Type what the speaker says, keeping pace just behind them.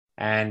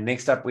And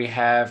next up, we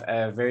have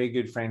a very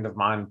good friend of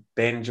mine,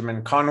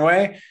 Benjamin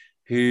Conway,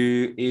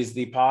 who is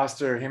the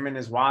pastor, him and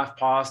his wife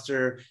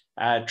pastor,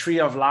 Tree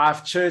of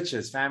Life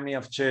Churches, family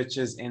of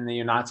churches in the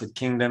United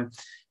Kingdom.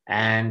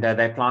 And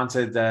they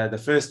planted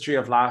the first Tree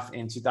of Life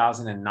in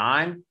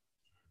 2009.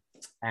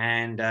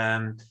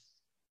 And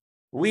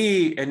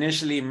we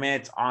initially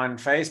met on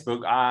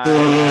Facebook.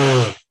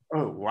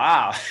 Oh,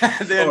 wow.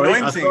 The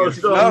anointing is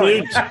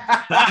flowing.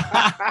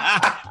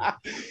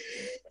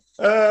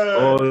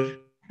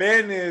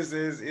 Ben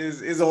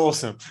is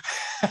awesome.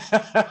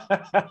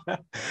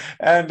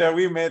 And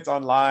we met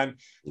online,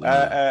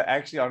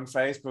 actually on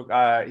Facebook.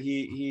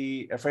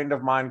 A friend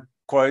of mine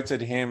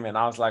quoted him, and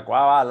I was like,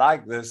 wow, I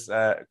like this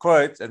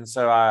quote. And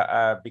so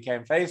I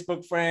became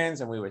Facebook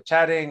friends, and we were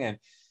chatting,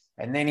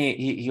 and then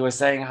he was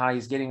saying how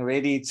he's getting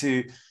ready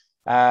to,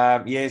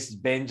 yes,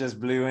 Ben just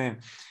blew in.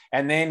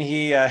 And then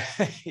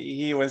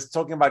he was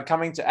talking about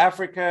coming to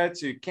Africa,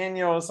 to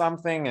Kenya or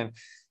something.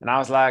 And I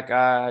was like,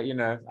 I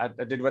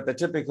did what the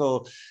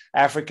typical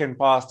African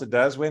pastor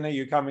does. When are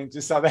you coming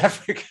to South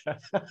Africa?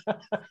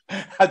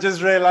 I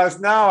just realized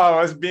now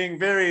I was being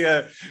very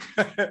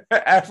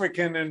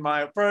African in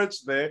my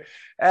approach there.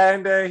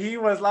 And he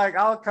was like,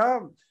 I'll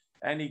come.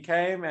 And he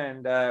came,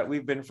 and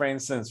we've been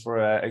friends since for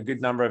a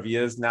good number of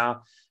years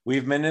now.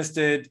 We've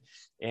ministered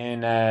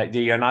in the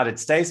United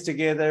States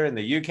together, in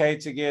the UK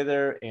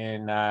together,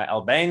 in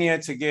Albania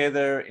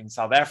together, in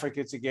South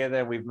Africa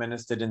together. We've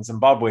ministered in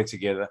Zimbabwe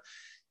together.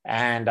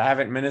 And I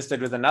haven't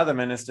ministered with another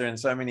minister in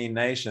so many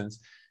nations.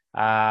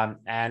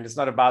 And it's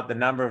not about the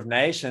number of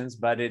nations,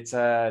 but it's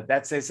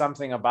that says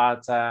something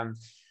about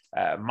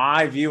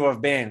my view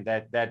of Ben,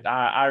 that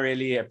I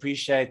really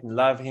appreciate and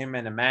love him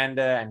and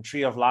Amanda and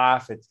Tree of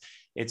Life.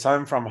 It's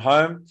home from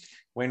home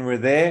when we're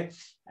there.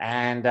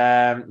 And,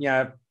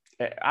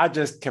 I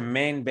just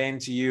commend Ben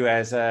to you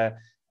as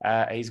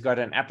he's got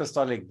an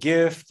apostolic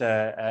gift.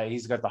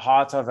 He's got the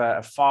heart of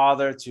a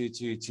father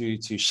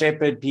to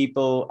shepherd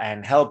people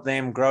and help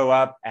them grow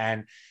up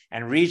and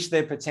reach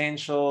their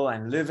potential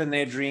and live in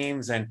their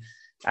dreams. And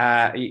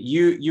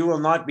you will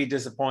not be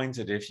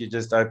disappointed if you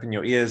just open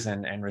your ears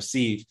and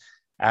receive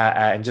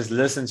and just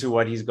listen to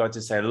what he's got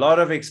to say. A lot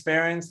of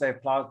experience. They've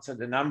planted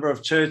a number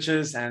of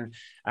churches, and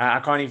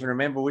I can't even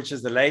remember which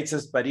is the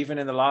latest, but even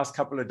in the last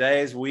couple of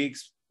days,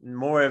 weeks,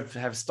 more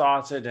have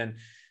started, and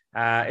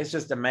it's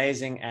just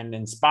amazing and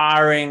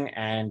inspiring,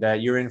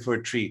 and you're in for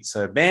a treat.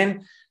 So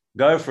Ben,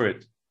 go for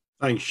it.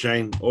 Thanks,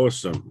 Shane.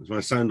 Awesome. Is my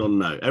sound on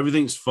now?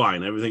 Everything's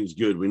fine. Everything's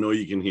good. We know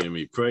you can hear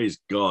me. Praise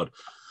God.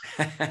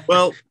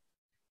 Well,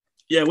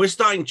 yeah, we're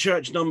starting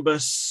church number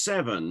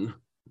 7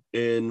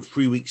 in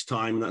 3 weeks'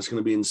 time, and that's going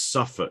to be in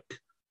Suffolk.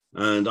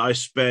 And I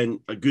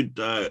spent a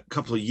good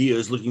couple of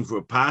years looking for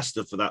a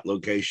pastor for that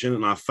location,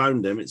 and I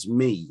found him. It's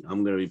me.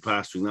 I'm going to be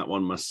pastoring that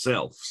one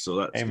myself. So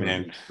that's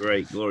going to be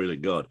great. Glory to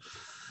God.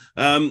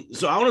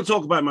 So I want to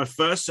talk about my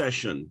first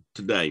session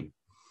today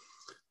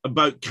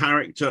about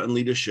character and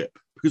leadership,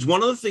 because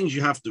one of the things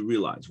you have to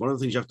realize, one of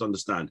the things you have to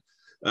understand,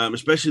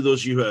 especially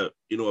those of you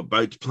who are,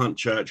 about to plant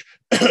church,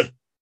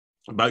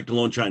 about to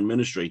launch out in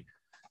ministry,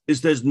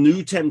 is there's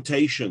new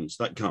temptations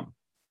that come.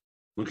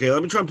 Okay,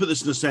 let me try and put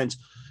this in a sense.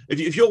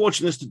 If you're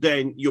watching this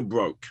today and you're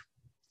broke,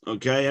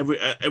 okay,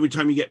 every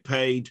time you get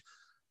paid,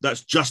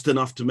 that's just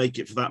enough to make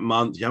it for that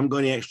month. You haven't got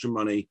any extra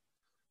money.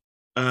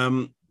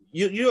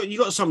 You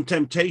got some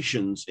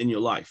temptations in your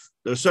life.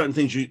 There are certain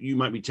things you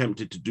might be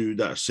tempted to do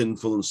that are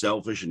sinful and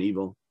selfish and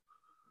evil.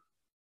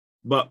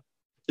 But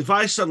if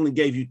I suddenly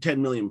gave you £10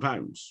 million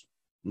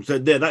and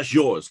said, there, that's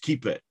yours,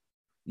 keep it,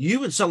 you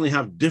would suddenly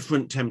have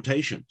different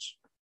temptations.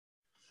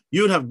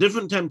 You would have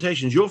different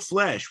temptations. Your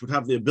flesh would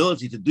have the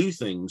ability to do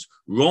things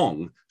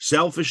wrong,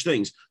 selfish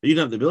things that you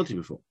didn't have the ability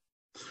before.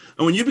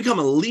 And when you become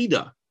a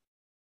leader,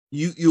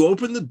 you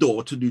open the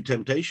door to new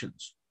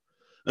temptations.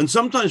 And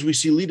sometimes we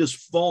see leaders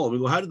fall and we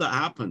go, how did that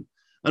happen?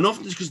 And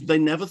often it's because they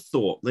never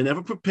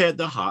prepared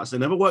their hearts, they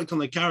never worked on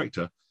their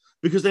character,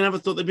 because they never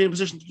thought they'd be in a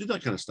position to do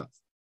that kind of stuff.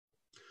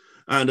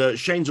 And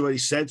Shane's already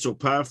said so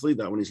powerfully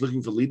that when he's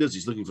looking for leaders,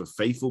 he's looking for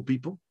faithful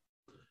people.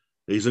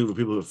 He's looking for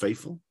people who are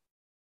faithful.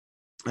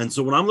 And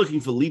so when I'm looking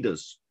for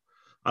leaders,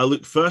 I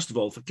look first of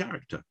all for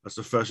character. That's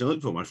the first thing I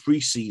look for. My 3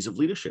 C's of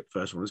leadership.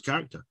 First one is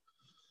character.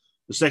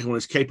 The second one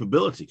is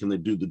capability. Can they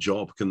do the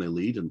job? Can they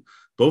lead? And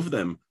both of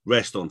them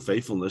rest on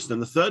faithfulness. And then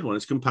the third one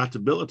is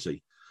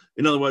compatibility.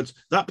 In other words,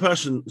 that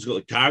person has got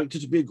the character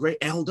to be a great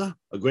elder,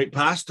 a great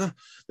pastor.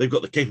 They've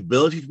got the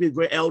capability to be a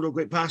great elder or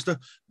great pastor,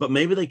 but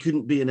maybe they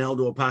couldn't be an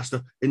elder or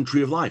pastor in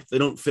Tree of Life. They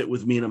don't fit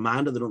with me and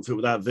Amanda. They don't fit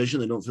with our vision.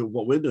 They don't fit with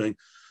what we're doing.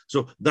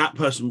 So that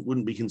person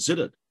wouldn't be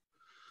considered.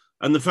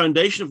 And the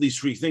foundation of these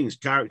 3 things,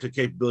 character,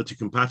 capability,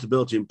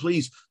 compatibility, and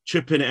please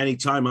chip in at any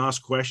time,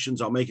 ask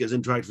questions. I'll make it as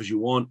interactive as you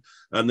want.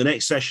 And the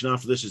next session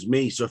after this is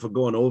me. So if I'm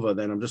going over,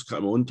 then I'm just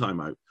cutting my own time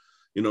out.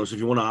 So if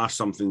you want to ask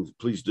something,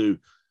 please do.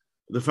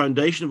 The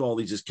foundation of all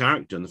these is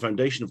character, and the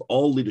foundation of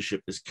all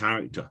leadership is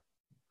character.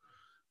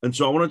 And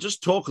so I want to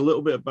just talk a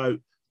little bit about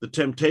the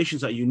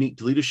temptations that are unique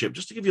to leadership,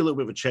 just to give you a little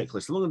bit of a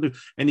checklist. I'm not going to do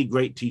any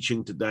great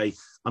teaching today.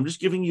 I'm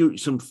just giving you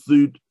some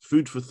food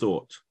for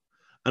thought.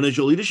 And as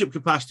your leadership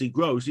capacity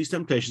grows, these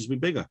temptations will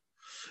be bigger.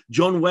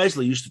 John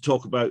Wesley used to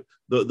talk about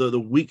the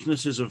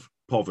weaknesses of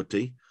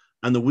poverty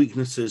and the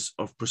weaknesses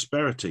of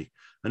prosperity.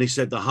 And he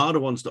said the harder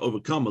ones to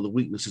overcome are the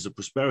weaknesses of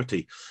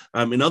prosperity.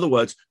 In other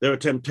words, there are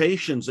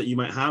temptations that you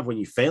might have when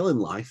you fail in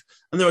life,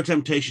 and there are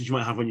temptations you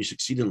might have when you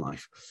succeed in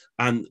life.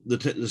 And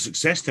the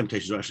success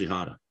temptations are actually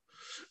harder.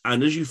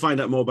 And as you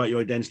find out more about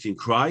your identity in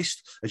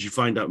Christ, as you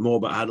find out more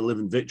about how to live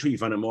in victory, you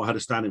find out more how to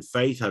stand in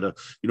faith, how to,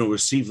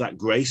 receive that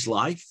grace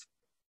life,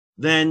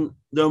 then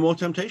there are more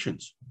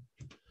temptations.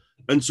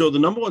 And so the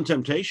number one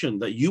temptation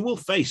that you will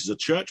face as a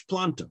church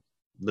planter,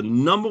 the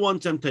number one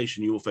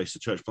temptation you will face as a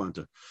church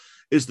planter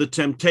is the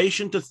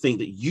temptation to think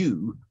that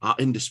you are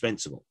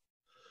indispensable.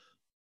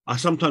 I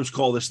sometimes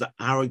call this the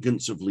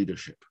arrogance of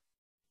leadership,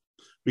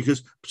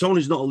 because someone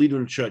who's not a leader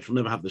in a church will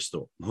never have this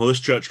thought. Oh, this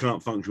church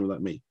can't function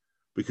without me,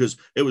 because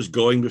it was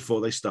going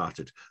before they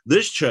started.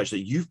 This church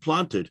that you've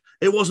planted,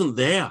 it wasn't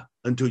there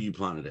until you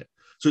planted it.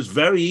 So it's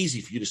very easy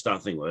for you to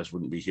start thinking, well, this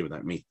wouldn't be here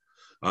without me.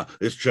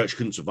 This church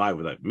couldn't survive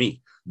without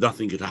me.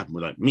 Nothing could happen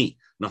without me.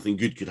 Nothing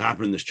good could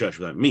happen in this church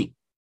without me.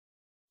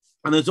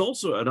 And there's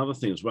also another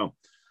thing as well.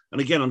 And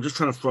again, I'm just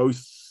trying to throw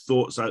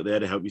thoughts out there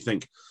to help you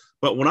think.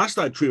 But when I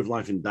started Tree of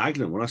Life in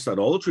Dagenham, when I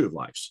started all the Tree of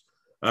Lives,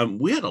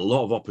 we had a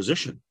lot of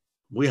opposition.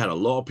 We had a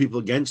lot of people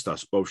against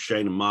us. Both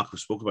Shane and Mark have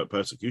spoke about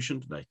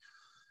persecution today.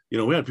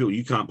 We had people,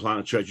 you can't plant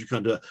a church, you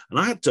can't do it. And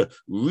I had to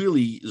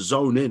really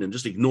zone in and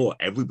just ignore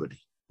everybody,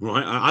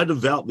 right? I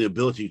developed the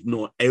ability to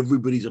ignore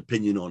everybody's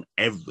opinion on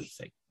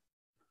everything.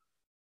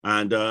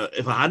 And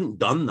if I hadn't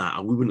done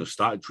that, we wouldn't have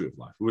started Tree of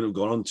Life. We wouldn't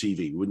have gone on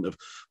TV. We wouldn't have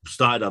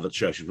started other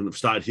churches. We wouldn't have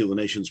started Heal the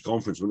Nations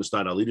Conference. We wouldn't have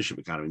started our Leadership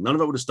Academy. None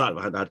of it would have started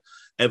if I had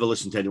ever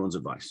listened to anyone's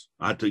advice.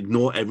 I had to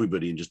ignore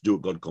everybody and just do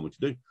what God called me to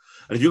do.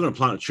 And if you're going to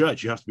plant a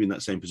church, you have to be in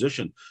that same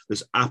position,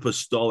 this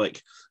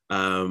apostolic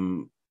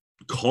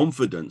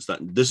confidence that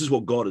this is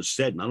what God has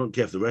said. And I don't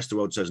care if the rest of the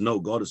world says no,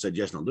 God has said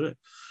yes, and I'll do it.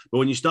 But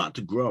when you start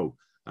to grow,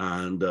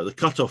 and the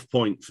cutoff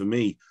point for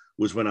me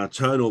was when our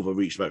turnover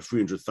reached about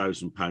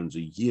 £300,000 a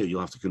year.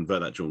 You'll have to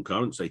convert that to your own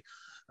currency.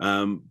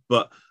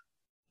 But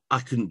I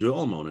couldn't do it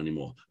on my own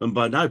anymore. And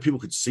by now, people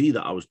could see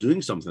that I was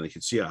doing something. They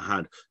could see I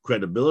had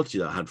credibility,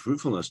 that I had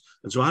fruitfulness.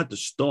 And so I had to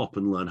stop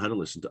and learn how to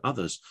listen to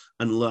others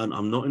and learn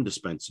I'm not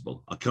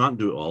indispensable. I can't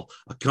do it all.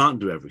 I can't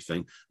do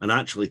everything. And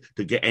actually,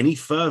 to get any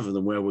further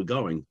than where we're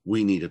going,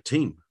 we need a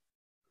team.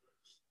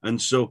 And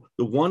so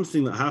the one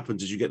thing that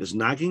happens is you get this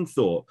nagging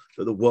thought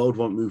that the world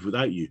won't move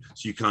without you.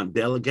 So you can't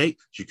delegate,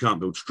 you can't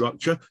build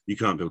structure, you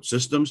can't build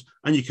systems,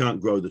 and you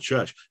can't grow the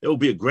church. It will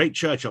be a great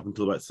church up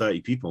until about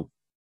 30 people,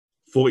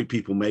 40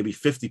 people, maybe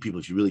 50 people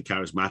if you're really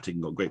charismatic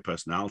and got great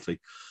personality.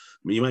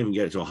 I mean, you might even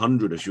get it to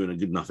 100 if you're in a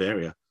good enough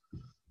area,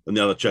 and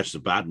the other churches are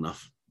bad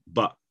enough.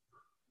 But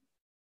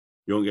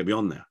you won't get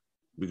beyond there,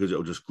 because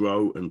it'll just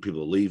grow and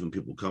people will leave and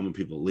people will come and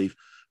people will leave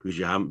because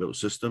you haven't built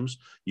systems.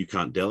 You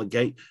can't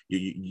delegate.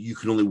 You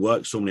can only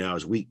work so many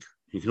hours a week.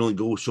 You can only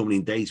go so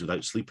many days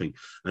without sleeping.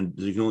 And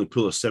you can only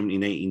pull a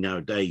 17, 18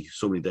 hour day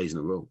so many days in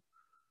a row.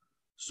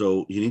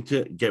 So you need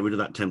to get rid of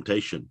that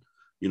temptation.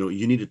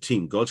 You need a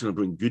team. God's going to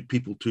bring good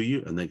people to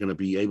you, and they're going to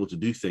be able to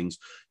do things.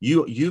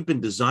 You've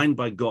been designed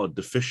by God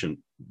deficient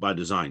by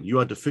design. You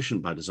are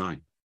deficient by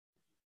design.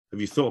 Have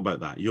you thought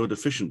about that? You're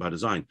deficient by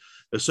design.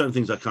 There's certain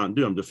things I can't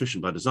do. I'm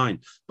deficient by design,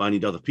 but I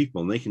need other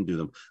people and they can do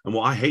them. And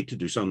what I hate to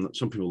do, some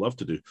people love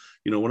to do,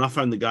 when I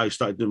found the guy who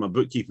started doing my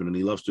bookkeeping and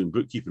he loves doing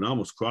bookkeeping, I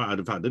almost cried.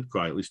 In fact, I did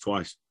cry at least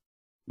twice.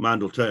 Man,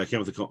 will tell you, I came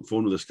off the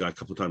phone with this guy a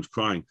couple of times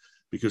crying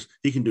because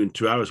he can do in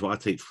 2 hours what I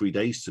take 3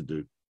 days to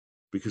do,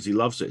 because he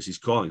loves it. It's his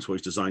calling. It's what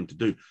he's designed to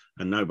do.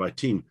 And now by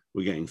team,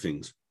 we're getting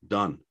things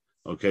done.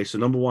 Okay. So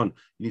number one,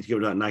 you need to get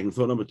rid of that nagging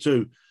thought. Number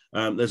two,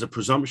 there's a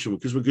presumption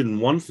because we're good in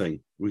one thing,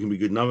 we can be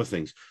good in other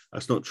things.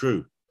 That's not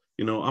true.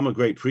 I'm a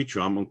great preacher.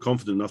 I'm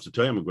confident enough to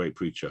tell you I'm a great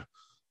preacher,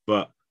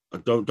 but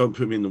don't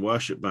put me in the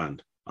worship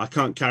band. I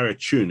can't carry a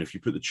tune. If you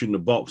put the tune in a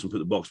box and put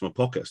the box in my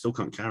pocket, I still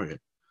can't carry it.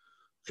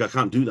 I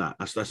can't do that.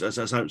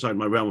 That's outside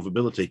my realm of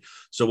ability.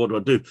 So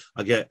what do?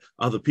 I get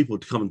other people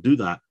to come and do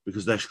that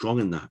because they're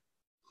strong in that.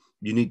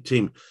 You need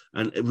team.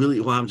 And it really,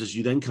 what happens is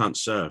you then can't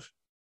serve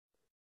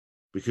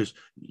because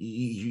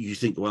you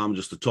think, well, I'm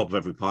just the top of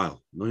every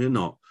pile. No, you're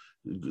not.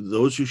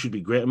 Those who should be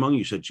great among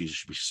you, said Jesus,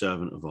 should be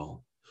servant of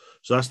all.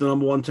 So that's the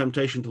number one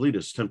temptation to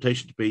leaders.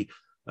 Temptation to be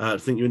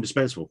think you're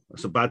indispensable.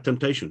 That's a bad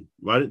temptation.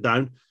 Write it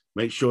down.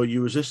 Make sure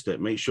you resist it.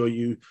 Make sure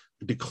you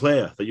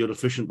declare that you're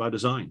deficient by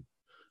design.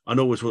 I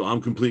know it's, well,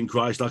 I'm complete in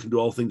Christ. I can do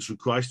all things through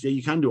Christ. Yeah,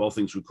 you can do all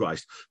things through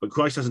Christ, but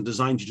Christ hasn't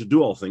designed you to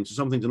do all things. So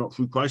some things are not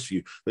through Christ for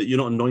you, that you're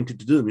not anointed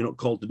to do them. You're not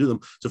called to do them.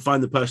 So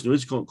find the person who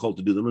is called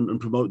to do them and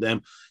promote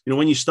them.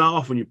 When you start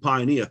off, when you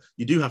pioneer,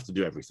 you do have to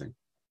do everything.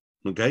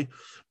 Okay.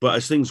 But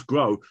as things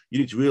grow, you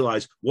need to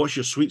realize what's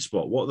your sweet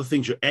spot. What are the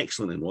things you're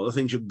excellent in? What are the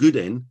things you're good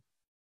in?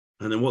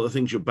 And then what are the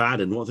things you're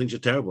bad in? What are the things you're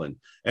terrible in?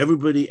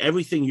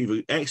 Everything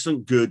you've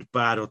excellent, good,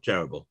 bad, or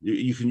terrible.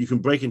 You can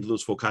break into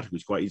those 4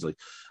 categories quite easily.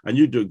 And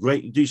you do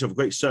yourself a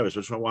great service.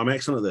 Which is, well, I'm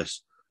excellent at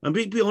this. And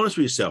be honest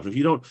with yourself. If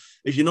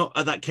you're not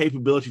at that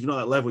capability, if you're not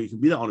at that level, you can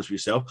be that honest with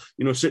yourself.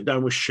 Sit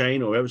down with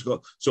Shane or whoever's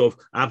got sort of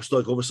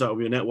apostolic oversight over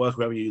your network,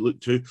 whoever you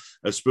look to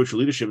as spiritual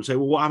leadership, and say,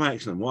 well, what am I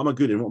excellent? What am I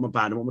good in? What am I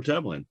bad in? What am I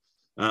terrible in?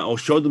 Or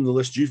show them the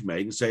list you've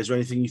made and say, is there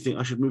anything you think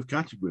I should move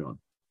category on?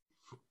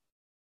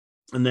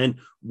 And then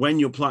when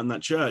you're planting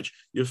that church,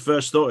 my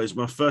first thought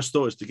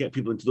is to get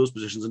people into those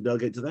positions and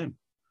delegate to them.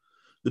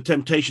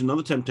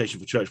 Another temptation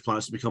for church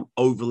planters is to become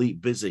overly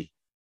busy.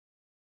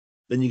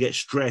 Then you get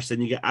stressed, then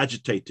you get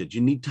agitated.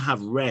 You need to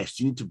have rest.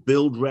 You need to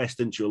build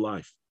rest into your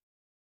life.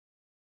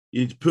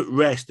 You need to put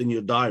rest in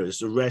your diary.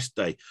 It's a rest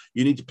day.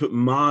 You need to put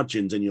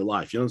margins in your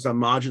life. You understand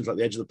margins, like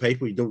the edge of the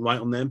paper, you don't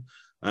write on them.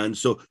 And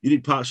so you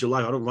need parts of your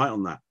life. I don't write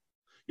on that.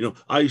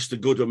 I used to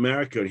go to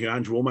America and hear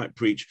Andrew Wommack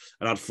preach,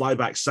 and I'd fly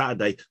back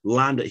Saturday,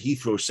 land at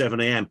Heathrow 7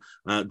 a.m.,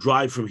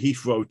 drive from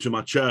Heathrow to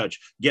my church,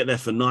 get there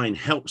for 9,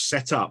 help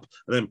set up,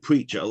 and then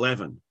preach at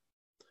 11.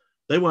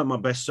 They weren't my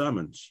best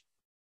sermons.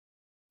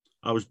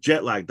 I was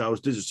jet lagged. I was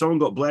dizzy. Someone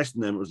got blessed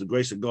in them. It was the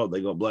grace of God.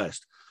 They got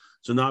blessed.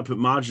 So now I put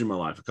margin in my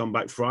life. I come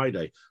back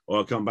Friday,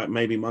 or I come back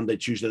maybe Monday,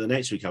 Tuesday the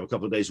next week, have a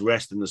couple of days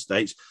rest in the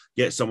States,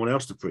 get someone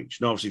else to preach.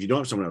 Now, obviously, if you don't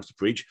have someone else to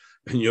preach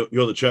and you're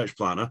the church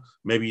planner,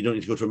 maybe you don't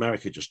need to go to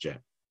America just yet.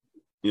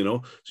 So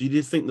you need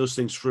to think those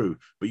things through,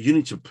 but you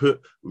need to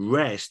put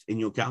rest in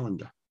your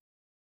calendar.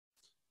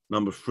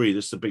 Number 3,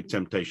 this is a big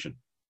temptation.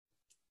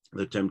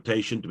 The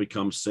temptation to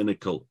become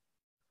cynical.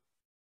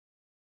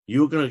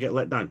 You're going to get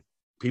let down.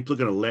 People are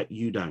going to let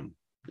you down.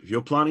 If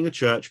you're planning a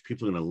church,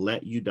 people are going to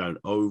let you down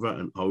over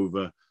and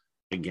over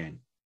again.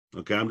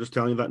 Okay, I'm just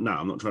telling you that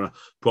now. I'm not trying to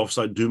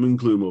prophesy doom and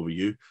gloom over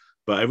you,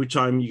 but every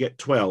time you get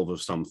 12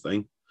 of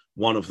something,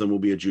 one of them will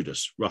be a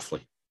Judas,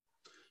 roughly.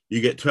 You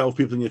get 12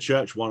 people in your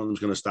church, one of them's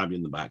going to stab you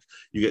in the back.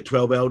 You get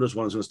 12 elders,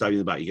 one of them's going to stab you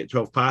in the back. You get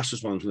 12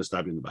 pastors, one of them's going to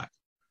stab you in the back.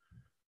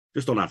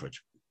 Just on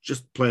average,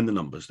 just playing the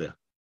numbers there.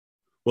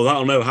 Well,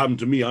 that'll never happen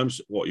to me.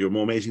 You're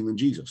more amazing than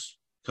Jesus.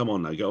 Come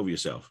on now, get over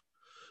yourself.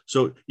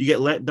 So you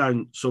get let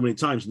down so many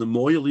times. And the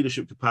more your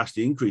leadership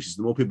capacity increases,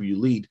 the more people you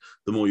lead,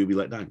 the more you'll be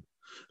let down.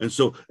 And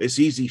so it's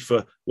easy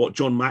for what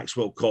John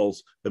Maxwell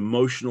calls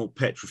emotional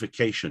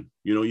petrification.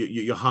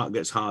 Your heart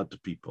gets hard to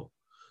people.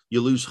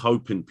 You lose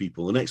hope in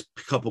people. The next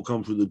couple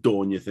come through the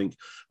door and you think,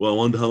 well, I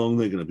wonder how long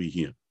they're going to be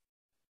here.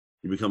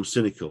 You become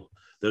cynical.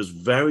 There's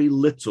very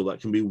little that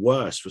can be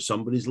worse for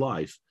somebody's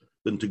life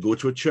than to go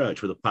to a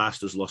church where the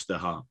pastor's lost their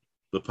heart.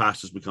 The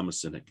pastor's become a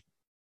cynic.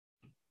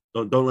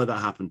 Don't let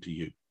that happen to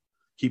you.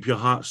 Keep your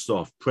heart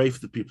soft. Pray for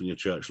the people in your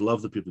church.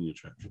 Love the people in your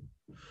church.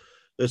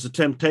 There's a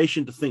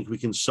temptation to think we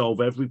can solve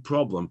every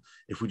problem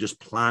if we just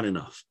plan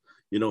enough.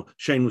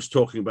 Shane was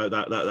talking about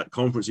that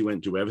conference he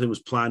went to where everything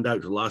was planned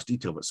out to the last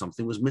detail, but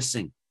something was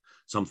missing.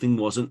 Something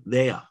wasn't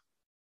there.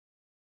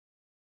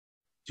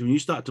 So when you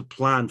start to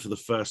plan for the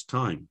first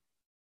time,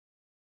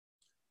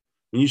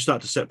 when you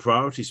start to set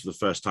priorities for the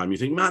first time, you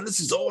think, man, this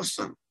is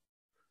awesome.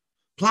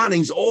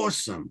 Planning's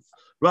awesome.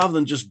 Rather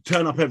than just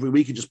turn up every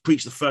week and just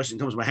preach the first thing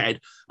that comes to my head,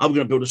 I'm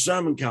going to build a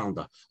sermon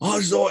calendar. Oh,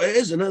 this is all it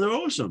is, and then they're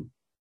awesome.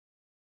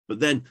 But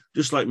then,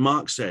 just like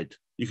Mark said,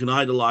 you can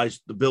idolize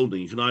the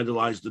building, you can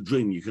idolize the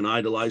dream, you can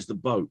idolize the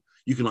boat,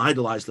 you can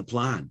idolize the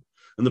plan.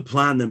 And the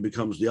plan then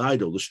becomes the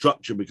idol. The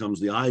structure becomes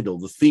the idol.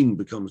 The theme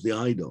becomes the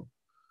idol.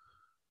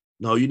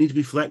 No, you need to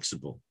be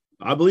flexible.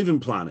 I believe in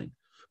planning,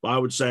 but I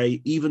would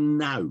say even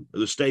now, at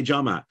the stage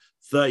I'm at,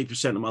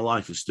 30% of my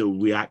life is still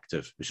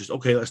reactive. It's just,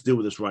 okay, let's deal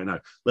with this right now.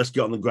 Let's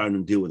get on the ground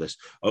and deal with this.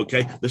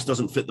 Okay, this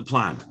doesn't fit the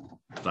plan.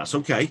 That's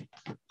okay.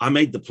 I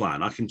made the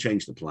plan. I can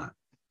change the plan.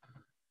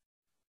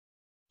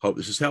 Hope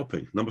this is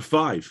helping. Number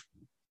 5,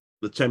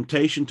 the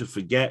temptation to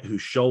forget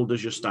whose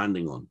shoulders you're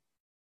standing on.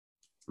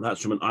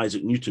 That's from an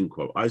Isaac Newton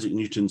quote. Isaac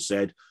Newton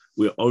said,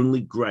 we're only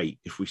great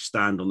if we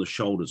stand on the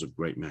shoulders of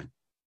great men.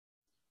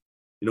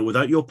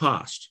 Without your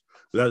past,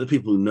 without the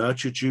people who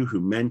nurtured you, who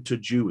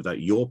mentored you,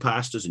 without your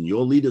pastors and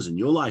your leaders in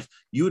your life,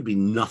 you would be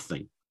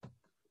nothing.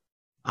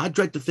 I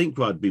dread to think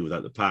where I'd be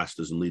without the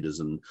pastors and leaders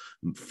and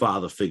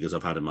father figures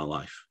I've had in my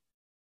life.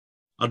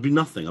 I'd be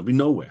nothing. I'd be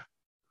nowhere.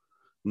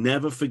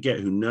 Never forget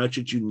who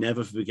nurtured you.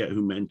 Never forget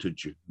who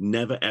mentored you.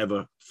 Never,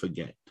 ever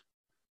forget.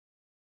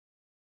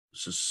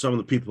 So some of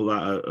the people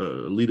that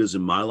are leaders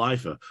in my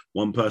life,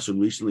 one person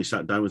recently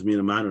sat down with me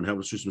and a man and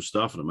helped us through some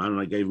stuff, and a man and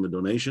I gave him a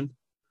donation.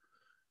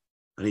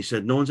 And he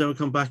said, no one's ever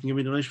come back and given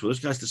me a donation. This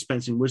guy's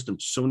dispensing wisdom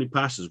to so many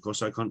pastors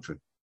across our country.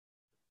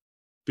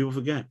 People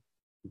forget.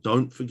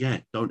 Don't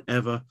forget. Don't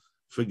ever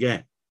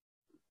forget.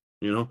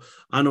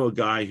 I know a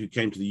guy who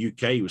came to the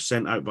UK. He was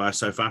sent out by a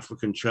South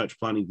African church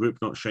planning group,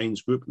 not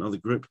Shane's group, another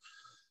group.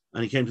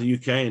 And he came to the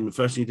UK, and the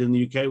first thing he did in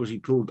the UK was he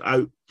pulled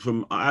out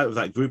of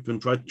that group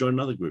and tried to join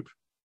another group.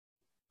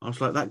 I was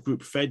like, that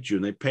group fed you,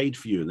 and they paid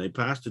for you, and they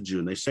pastored you,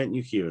 and they sent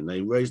you here, and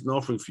they raised an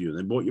offering for you, and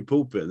they bought your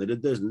pulpit, and they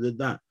did this and they did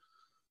that.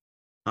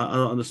 I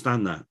don't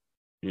understand that.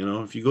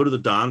 If you go to the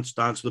dance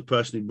with the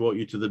person who brought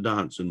you to the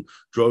dance and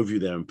drove you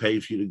there and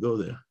paid for you to go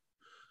there.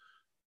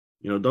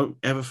 Don't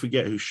ever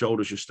forget whose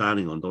shoulders you're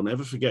standing on. Don't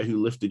ever forget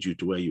who lifted you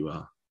to where you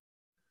are.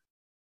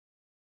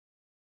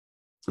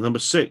 And number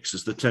 6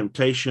 is the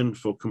temptation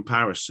for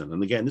comparison.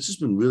 And again, this has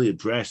been really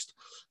addressed,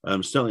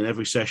 certainly in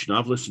every session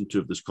I've listened to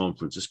of this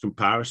conference, this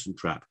comparison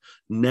trap.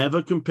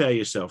 Never compare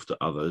yourself to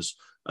others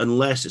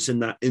unless it's in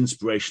that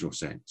inspirational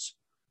sense.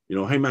 You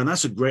know, hey, man,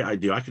 that's a great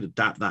idea. I could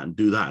adapt that and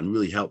do that and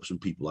really help some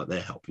people like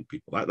they're helping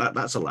people.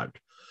 That's allowed.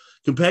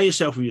 Compare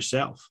yourself with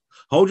yourself.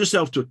 Hold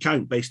yourself to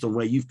account based on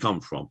where you've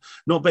come from,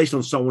 not based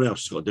on someone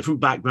else who's got a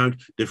different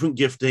background, different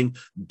gifting,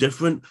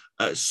 different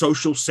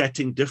social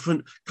setting,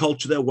 different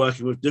culture they're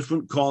working with,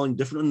 different calling,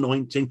 different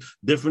anointing,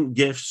 different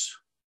gifts.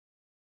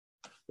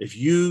 If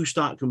you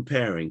start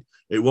comparing,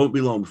 it won't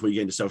be long before you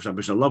get into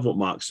self-ambition. I love what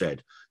Mark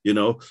said. You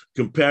know,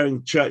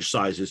 comparing church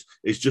sizes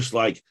is just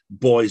like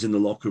boys in the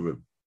locker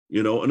room,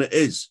 you know, and it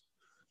is.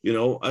 You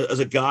know, as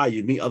a guy,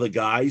 you meet other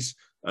guys.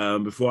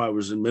 Before I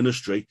was in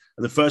ministry,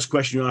 and the first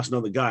question you ask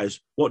another guy is,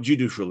 what do you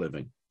do for a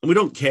living? And we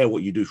don't care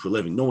what you do for a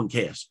living. No one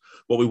cares.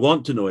 What we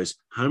want to know is,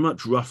 how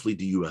much roughly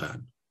do you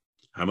earn?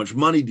 How much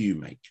money do you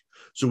make?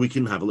 So we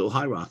can have a little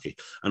hierarchy.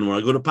 And when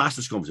I go to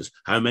pastors' conferences,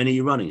 how many are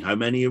you running? How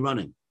many are you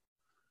running?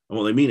 And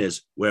what they mean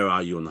is, where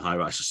are you on the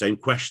hierarchy? It's the same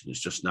question. It's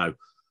just now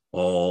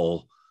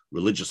all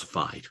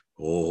religiousified.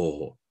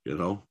 Oh, you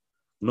know,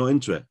 I'm not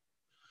into it.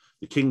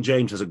 The King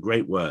James has a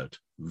great word,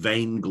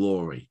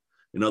 vainglory.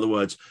 In other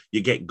words, you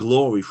get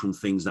glory from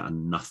things that are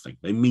nothing.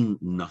 They mean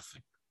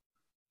nothing.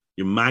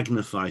 You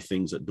magnify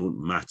things that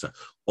don't matter.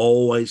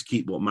 Always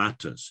keep what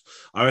matters.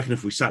 I reckon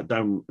if we sat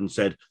down and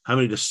said, how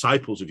many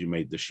disciples have you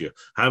made this year?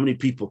 How many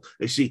people?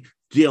 You see,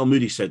 D.L.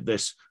 Moody said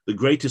this, the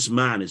greatest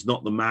man is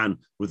not the man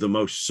with the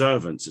most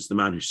servants. It's the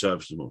man who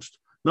serves the most.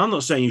 Now, I'm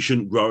not saying you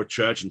shouldn't grow a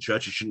church and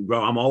churches shouldn't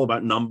grow. I'm all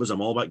about numbers. I'm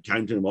all about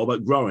counting. I'm all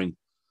about growing.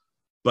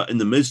 But in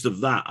the midst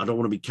of that, I don't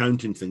want to be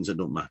counting things that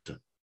don't matter.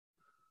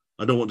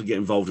 I don't want to get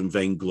involved in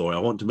vainglory. I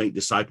want to make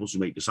disciples who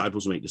make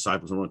disciples who make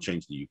disciples. I want to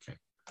change the UK.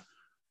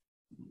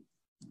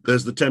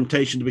 There's the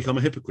temptation to become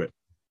a hypocrite.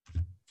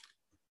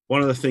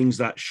 One of the things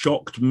that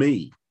shocked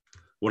me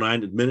when I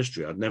entered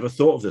ministry, I'd never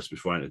thought of this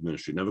before I entered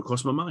ministry, it never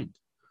crossed my mind,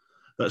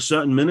 that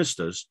certain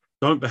ministers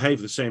don't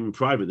behave the same in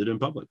private they do in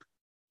public.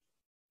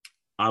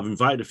 I've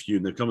invited a few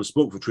and they've come and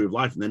spoke for Tree of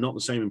Life and they're not the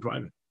same in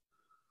private.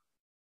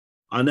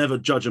 I never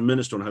judge a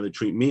minister on how they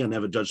treat me. I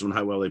never judge them on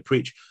how well they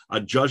preach. I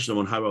judge them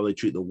on how well they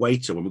treat the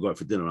waiter when we go out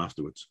for dinner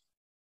afterwards.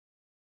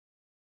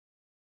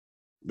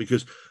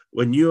 Because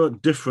when you're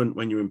different,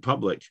 when you're in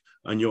public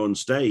and you're on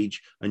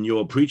stage and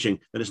you're preaching,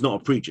 then it's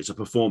not a preach, it's a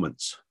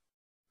performance.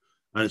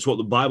 And it's what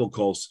the Bible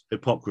calls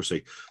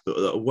hypocrisy.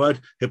 The word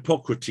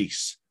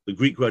Hippocrates, the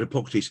Greek word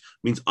Hippocrates,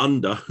 means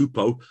under,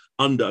 hupo,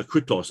 under a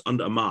kritos,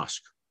 under a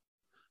mask.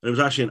 And it was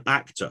actually an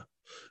actor.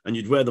 And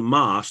you'd wear the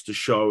mask to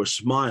show a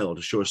smile or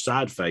to show a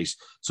sad face.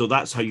 So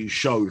that's how you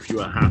show if you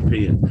were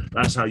happy, and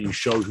that's how you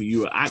show who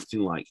you were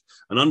acting like.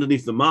 And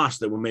underneath the mask,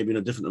 they were maybe in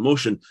a different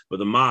emotion, but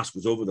the mask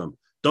was over them.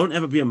 Don't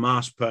ever be a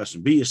masked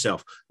person. Be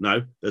yourself.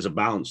 Now, there's a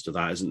balance to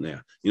that, isn't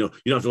there? You know,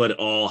 you don't have to let it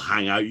all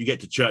hang out. You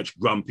get to church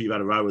grumpy. You've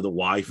had a row with the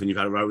wife, and you've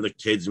had a row with the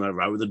kids, you've had a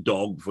row with the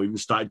dog before you even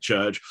started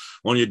church.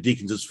 One of your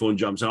deacons has phone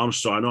jumps, and I'm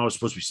sorry, I know I was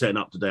supposed to be setting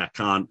up today. I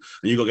can't.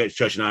 And you go get to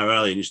church an hour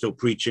early, and you're still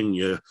preaching.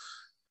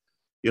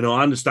 You know,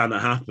 I understand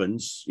that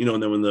happens, you know,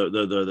 and then when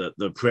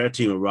the prayer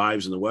team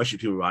arrives and the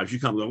worship team arrives, you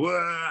can't go,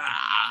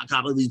 I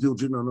can't believe these people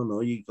do. No,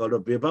 you got to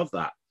be above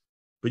that.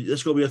 But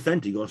it's got to be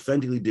authentic. You got to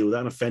authentically deal with that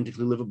and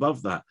authentically live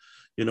above that.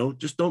 You know,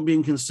 just don't be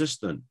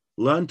inconsistent.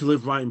 Learn to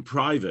live right in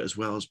private as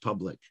well as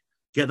public.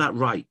 Get that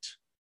right.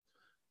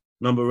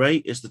 Number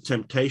 8 is the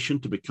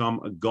temptation to become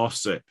a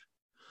gossip.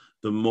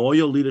 The more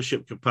your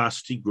leadership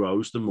capacity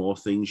grows, the more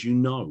things you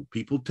know.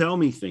 People tell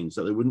me things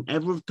that they wouldn't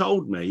ever have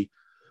told me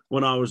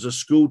when I was a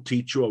school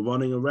teacher or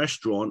running a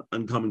restaurant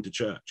and coming to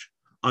church.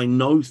 I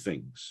know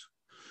things.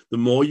 The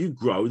more you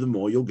grow, the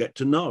more you'll get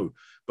to know.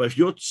 But if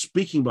you're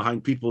speaking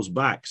behind people's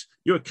backs,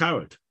 you're a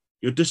coward.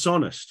 You're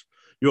dishonest.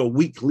 You're a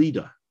weak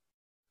leader.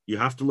 You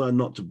have to learn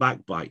not to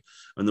backbite.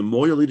 And the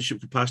more your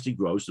leadership capacity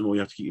grows, the more you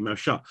have to keep your mouth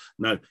shut.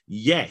 Now,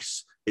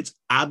 yes, it's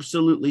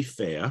absolutely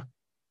fair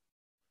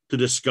to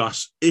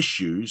discuss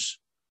issues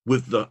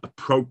with the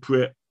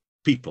appropriate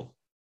people.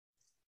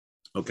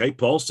 Okay,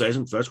 Paul says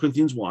in 1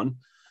 Corinthians 1,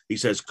 he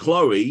says,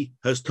 Chloe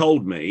has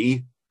told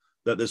me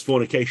that there's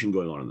fornication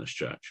going on in this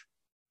church.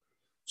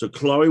 So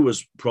Chloe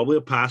was probably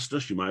a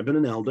pastor. She might have been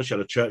an elder. She had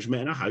a church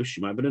mate in her house.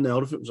 She might have been an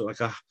elder if it was like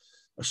a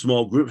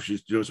small group.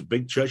 She's, you know, it's a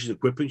big church. She's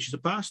equipping. She's a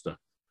pastor.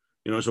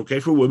 You know, it's okay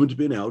for a woman to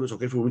be an elder. It's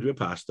okay for a woman to be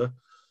a pastor.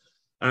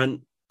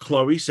 And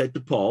Chloe said to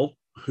Paul,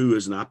 who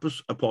is an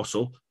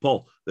apostle,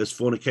 Paul, there's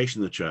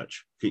fornication in the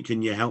church.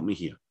 Can you help me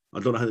here? I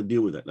don't know how to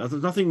deal with it. Now,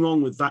 there's nothing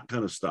wrong with that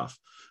kind of stuff.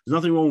 There's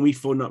nothing wrong with me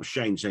phoning up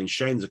Shane, saying,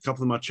 Shane, there's a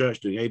couple in my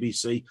church doing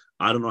ABC.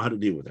 I don't know how to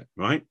deal with it,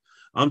 right?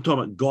 I'm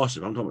talking about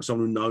gossip. I'm talking about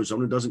someone who knows,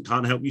 someone who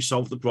can't help you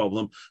solve the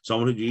problem,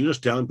 someone who you're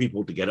just telling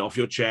people to get it off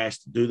your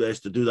chest, to do this,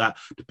 to do that,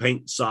 to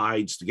paint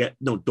sides,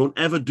 no, don't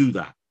ever do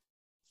that.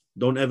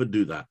 Don't ever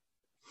do that.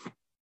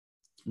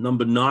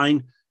 Number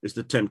 9 is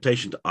the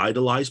temptation to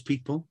idolize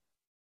people.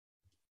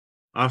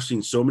 I've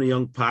seen so many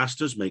young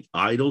pastors make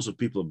idols of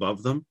people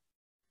above them.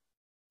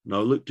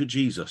 No, look to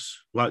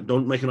Jesus. Like,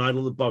 don't make an idol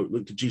of the boat.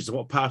 Look to Jesus.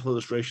 What a powerful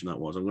illustration that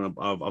was.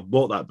 I've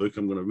bought that book.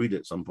 I'm going to read it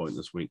at some point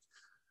this week.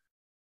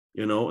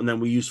 You know, and then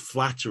we use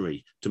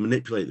flattery to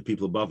manipulate the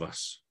people above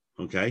us.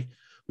 Okay.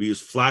 We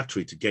use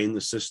flattery to gain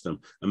the system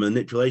and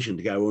manipulation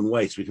to get our own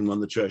way so we can run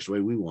the church the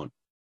way we want.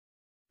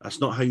 That's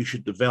not how you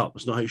should develop.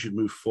 It's not how you should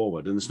move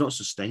forward. And it's not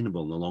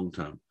sustainable in the long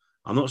term.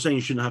 I'm not saying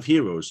you shouldn't have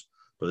heroes,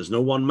 but there's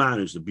no one man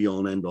who's the be all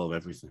and end all of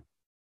everything.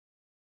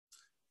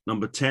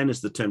 Number 10 is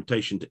the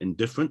temptation to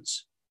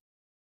indifference.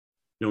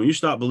 You know, when you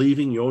start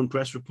believing your own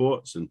press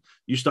reports and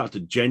you start to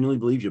genuinely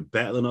believe you're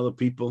better than other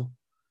people,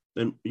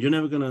 then you're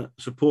never going to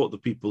support the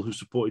people who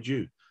supported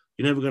you.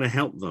 You're never going to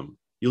help them.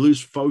 You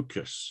lose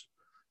focus.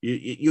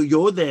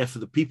 You're there for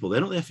the people.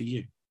 They're not there for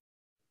you.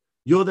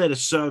 You're there to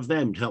serve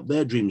them, to help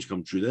their dreams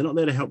come true. They're not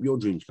there to help your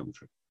dreams come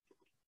true.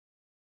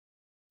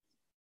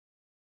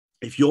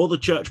 If you're the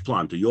church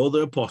planter, you're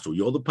the apostle,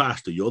 you're the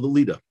pastor, you're the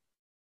leader,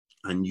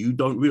 and you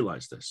don't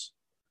realize this,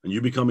 and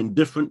you become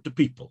indifferent to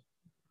people,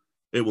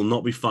 it will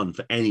not be fun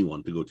for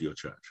anyone to go to your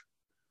church.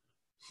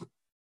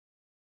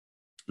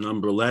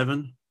 Number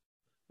 11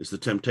 is the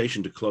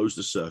temptation to close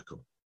the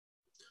circle.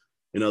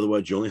 In other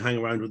words, you only hang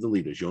around with the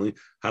leaders. You only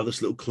have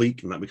this little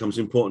clique, and that becomes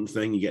an important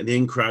thing. You get the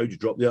in crowd, you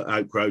drop the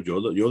out crowd.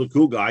 You're the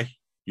cool guy.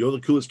 You're the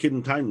coolest kid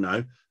in town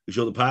now because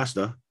you're the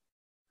pastor.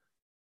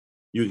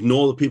 You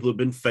ignore the people who've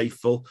been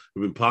faithful,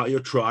 who've been part of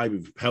your tribe,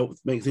 who've helped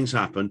make things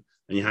happen,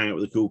 and you hang out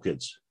with the cool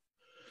kids.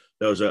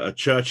 There was a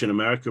church in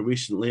America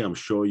recently. I'm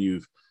sure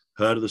you've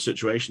heard of the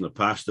situation. The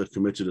pastor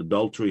committed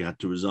adultery, had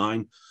to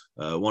resign.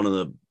 One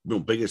of the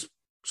biggest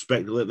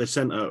spectacle. They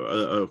sent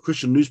a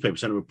Christian newspaper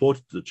sent a reporter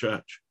to the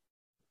church.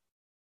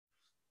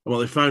 And what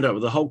they found out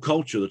was the whole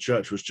culture of the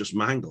church was just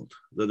mangled.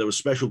 That there were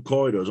special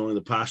corridors only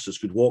the pastors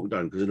could walk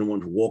down because they didn't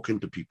want to walk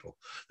into people.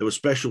 There were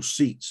special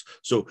seats.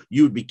 So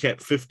you would be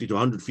kept 50 to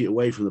 100 feet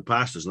away from the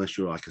pastors unless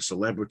you're like a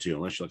celebrity, or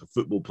unless you're like a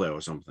football player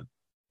or something.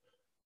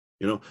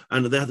 You know,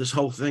 and they had this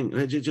whole thing.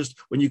 And it just,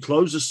 when you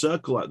close a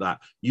circle like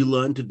that, you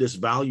learn to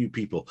disvalue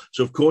people.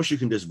 So of course you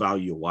can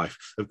disvalue your wife.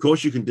 Of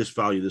course you can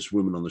disvalue this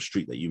woman on the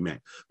street that you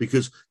met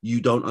because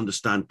you don't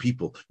understand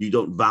people. You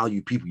don't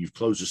value people. You've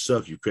closed a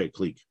circle. You've created a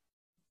clique.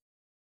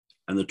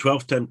 And the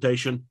 12th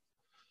temptation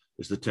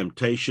is the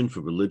temptation for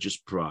religious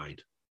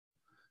pride.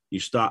 You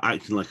start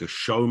acting like a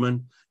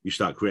showman. You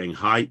start creating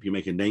hype. You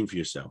make a name for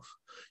yourself.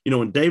 You know,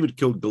 when David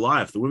killed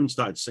Goliath, the women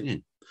started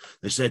singing.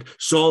 They said,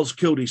 Saul's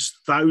killed his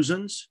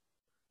thousands.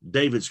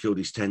 David's killed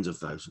his tens of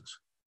thousands.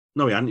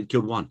 No, he hadn't. He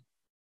killed one.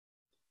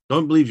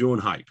 Don't believe your own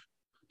hype.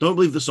 Don't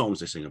believe the songs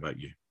they sing about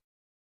you.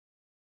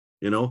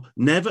 You know,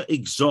 never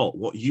exalt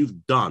what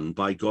you've done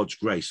by God's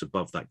grace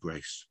above that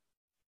grace.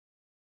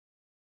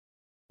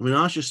 I mean,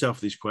 ask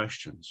yourself these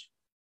questions.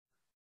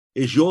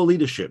 Is your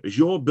leadership, is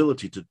your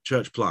ability to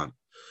church plant,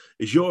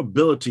 is your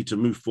ability to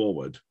move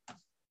forward,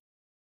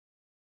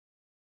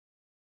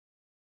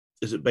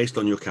 is it based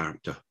on your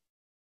character?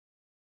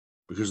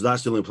 Because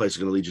that's the only place that's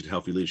going to lead you to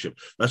healthy leadership.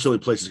 That's the only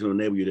place that's going to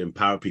enable you to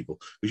empower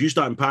people. Because you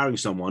start empowering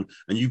someone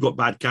and you've got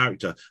bad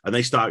character and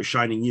they start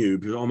shining you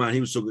because, oh man, he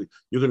was so good,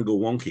 you're going to go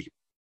wonky.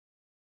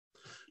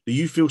 Do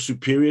you feel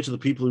superior to the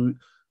people who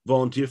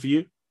volunteer for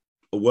you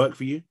or work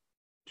for you?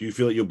 Do you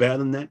feel that you're better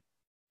than them?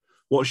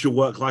 What's your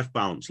work-life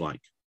balance like?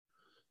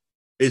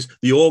 Is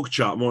the org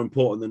chart more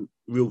important than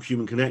real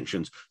human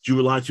connections? Do you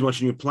rely too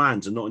much on your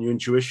plans and not on your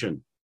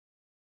intuition?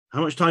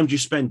 How much time do you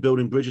spend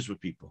building bridges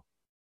with people?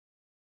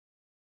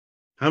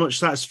 How much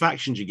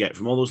satisfaction do you get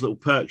from all those little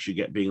perks you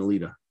get being a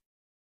leader?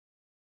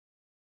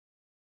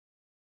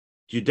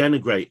 Do you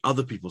denigrate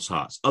other people's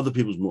hearts, other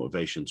people's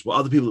motivations, what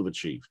other people have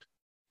achieved?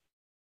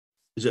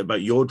 Is it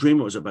about your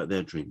dream or is it about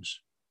their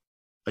dreams?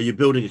 Are you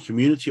building a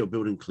community or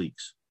building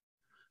cliques?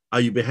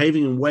 Are you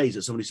behaving in ways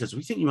that somebody says,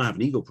 we think you might have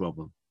an ego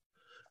problem?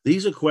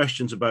 These are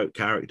questions about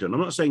character. And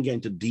I'm not saying get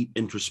into deep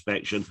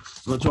introspection.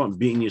 I'm not talking about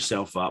beating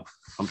yourself up.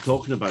 I'm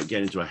talking about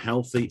getting into a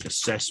healthy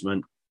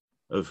assessment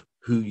of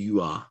who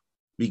you are.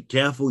 Be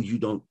careful you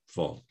don't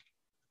fall.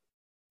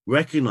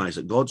 Recognize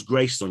that God's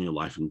grace is on your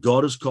life and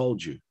God has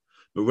called you.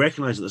 But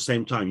recognize at the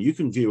same time, you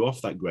can veer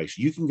off that grace.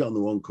 You can get on the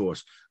wrong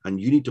course and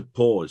you need to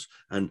pause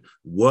and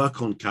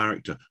work on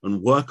character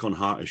and work on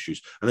heart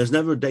issues. And there's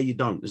never a day you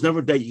don't. There's never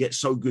a day you get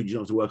so good you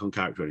don't have to work on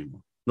character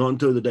anymore. Not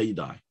until the day you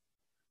die.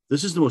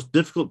 This is the most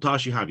difficult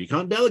task you have. You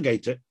can't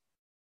delegate it.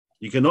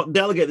 You cannot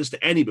delegate this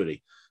to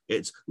anybody.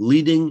 It's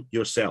leading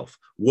yourself,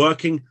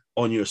 working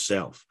on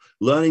yourself,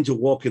 learning to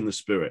walk in the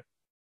Spirit.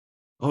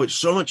 Oh, it's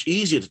so much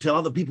easier to tell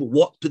other people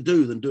what to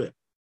do than do it.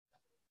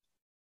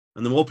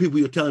 And the more people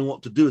you're telling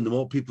what to do and the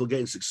more people are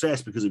getting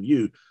success because of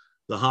you,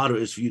 the harder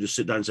it is for you to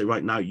sit down and say,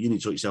 right now, you need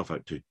to sort yourself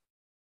out too.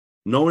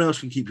 No one else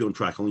can keep you on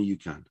track, only you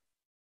can.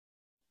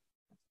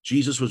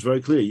 Jesus was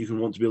very clear. You can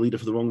want to be a leader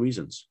for the wrong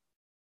reasons.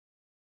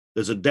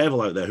 There's a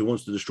devil out there who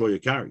wants to destroy your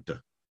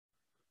character.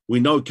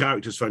 We know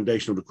character is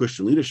foundational to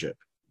Christian leadership.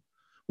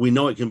 We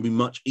know it can be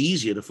much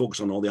easier to focus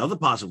on all the other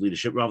parts of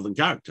leadership rather than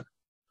character.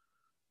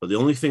 But the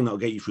only thing that will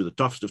get you through the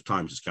toughest of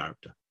times is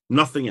character.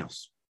 Nothing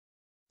else.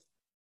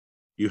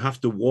 You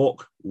have to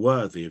walk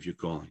worthy of your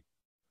calling.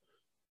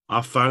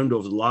 I've found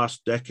over the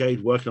last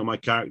decade, working on my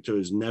character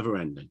is never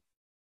ending,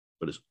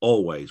 but it's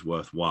always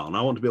worthwhile. And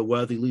I want to be a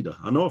worthy leader.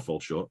 I know I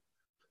fall short,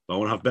 but I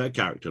want to have better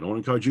character. And I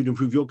want to encourage you to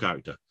improve your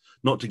character,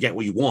 not to get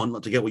what you want,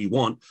 not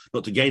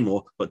to gain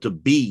more, but to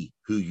be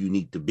who you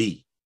need to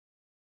be.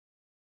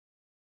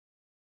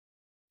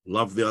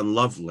 Love the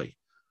unlovely.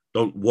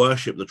 Don't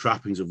worship the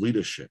trappings of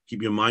leadership.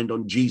 Keep your mind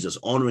on Jesus,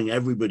 honoring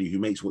everybody who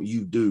makes what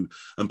you do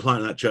and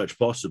planting that church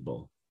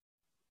possible.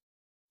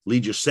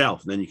 Lead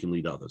yourself, and then you can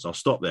lead others. I'll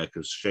stop there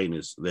because Shane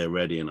is there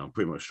ready, and I'm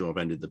pretty much sure I've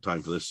ended the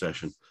time for this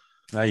session.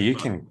 No, you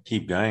can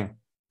keep going.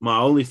 My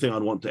only thing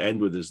I'd want to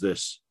end with is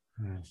this.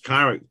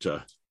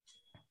 Character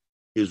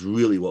is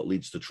really what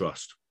leads to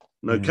trust.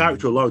 Now,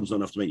 character alone is not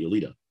enough to make you a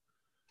leader.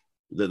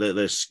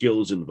 There's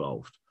skills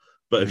involved.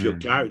 But if your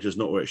character is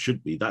not where it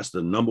should be, that's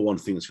the number one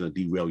thing that's going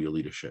to derail your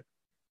leadership.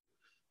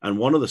 And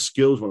one of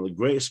the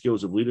greatest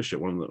skills of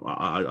leadership,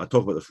 I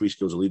talk about the 3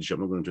 skills of leadership,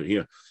 I'm not going to do it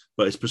here,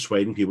 but it's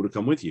persuading people to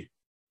come with you.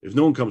 If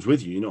no one comes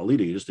with you, you're not a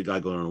leader, you're just a guy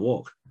going on a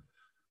walk.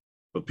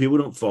 But people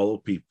don't follow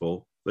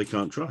people they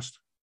can't trust.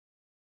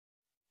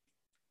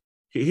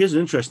 Here's an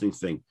interesting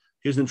thing.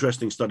 Here's an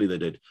interesting study they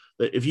did.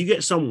 That if you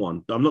get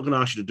someone, I'm not going to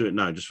ask you to do it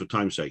now just for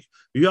time's sake,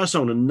 if you ask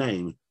someone to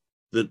name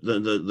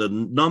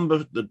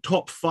the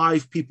top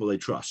 5 people they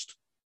trust,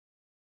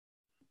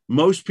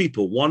 most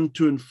people, 1,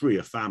 2, and 3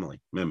 are family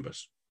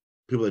members,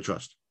 people they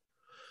trust.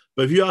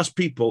 But if you ask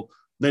people,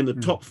 name the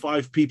top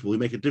 5 people who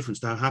make a difference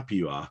to how happy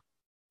you are,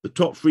 the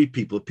top 3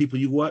 people are people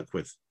you work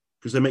with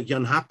because they make you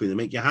unhappy, they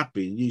make you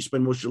happy, and you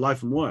spend most of your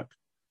life in work.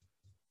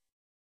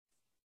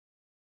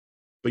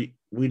 But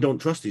we don't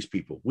trust these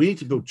people. We need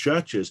to build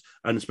churches,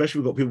 and especially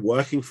we've got people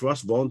working for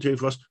us, volunteering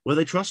for us, where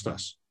they trust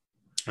us.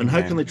 And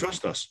how can they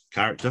trust us?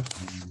 Character.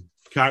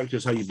 Character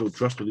is how you build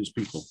trust with these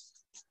people.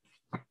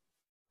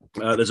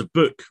 There's a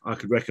book I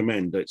could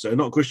recommend. It's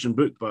not a Christian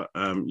book, but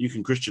you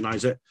can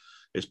Christianize it.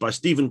 It's by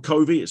Stephen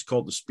Covey. It's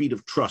called The Speed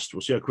of Trust.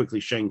 We'll see how quickly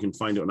Shane can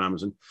find it on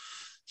Amazon.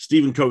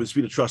 Stephen Covey, The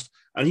Speed of Trust.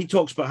 And he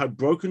talks about how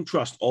broken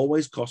trust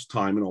always costs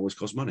time and always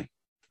costs money.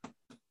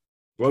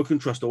 Broken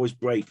trust always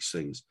breaks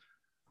things.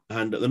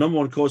 And the number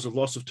one cause of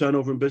loss of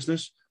turnover in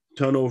business,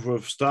 turnover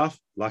of staff,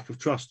 lack of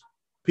trust.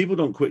 People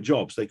don't quit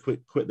jobs, they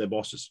quit their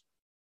bosses.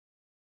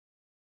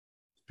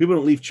 People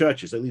don't leave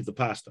churches, they leave the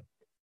pastor.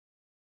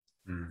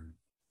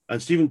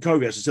 And Stephen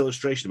Covey has this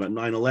illustration about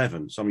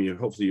 9/11. Some of you,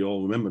 hopefully you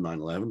all remember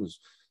 9/11. It's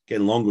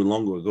getting longer and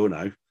longer ago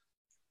now.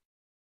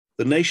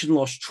 The nation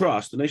lost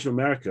trust, the nation of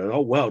America, the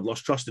whole world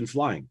lost trust in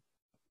flying.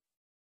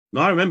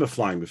 Now, I remember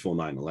flying before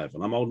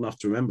 9/11. I'm old enough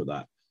to remember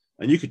that.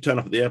 And you could turn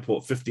up at the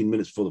airport 15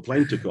 minutes before the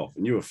plane took off,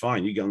 and you were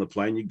fine. You get on the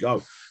plane, you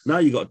go. Now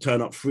you got to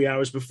turn up 3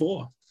 hours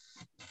before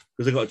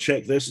because they've got to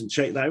check this and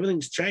check that.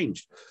 Everything's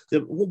changed.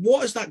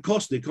 What does that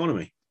cost the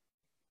economy?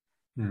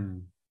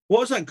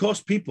 What does that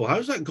cost people? How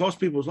does that cost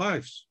people's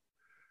lives?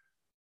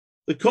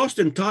 The cost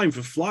in time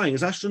for flying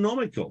is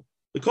astronomical.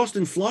 The cost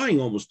in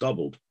flying almost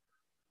doubled.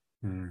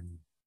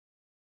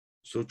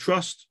 So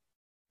trust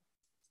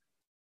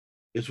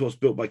is what's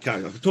built by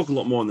character. I could talk a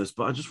lot more on this,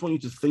 but I just want you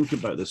to think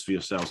about this for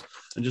yourselves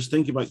and just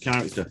think about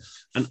character.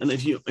 And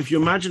if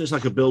you imagine it's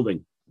like a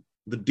building,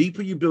 the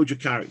deeper you build your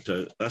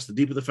character, that's the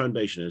deeper the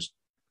foundation is,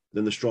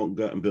 then the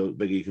stronger and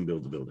bigger you can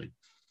build the building.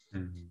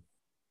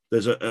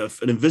 There's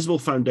an invisible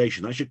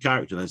foundation. That's your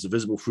character. There's a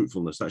visible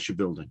fruitfulness. That's your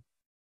building.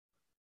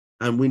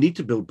 And we need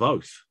to build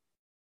both.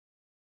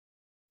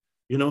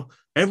 You know,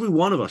 every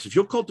one of us, if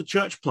you're called to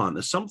church plant,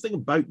 there's something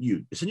about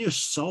you. It's in your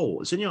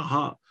soul. It's in your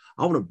heart.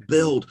 I want to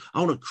build. I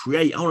want to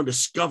create. I want to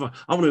discover.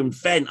 I want to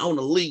invent. I want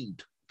to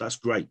lead. That's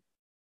great.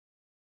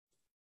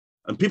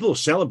 And people will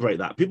celebrate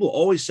that. People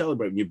always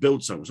celebrate when you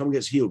build something. When someone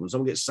gets healed, when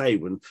someone gets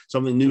saved, when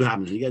something new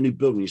happens, when you get a new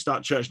building, you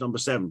start church number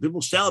 7.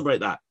 People celebrate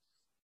that.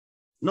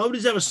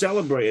 Nobody's ever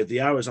celebrated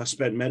the hours I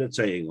spent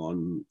meditating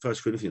on 1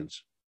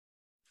 Corinthians.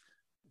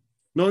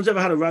 No one's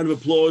ever had a round of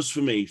applause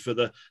for me for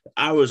the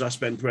hours I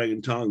spent praying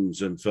in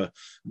tongues and for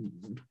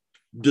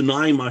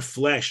denying my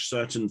flesh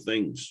certain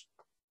things.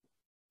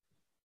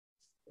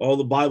 All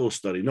the Bible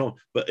study. No,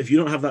 but if you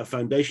don't have that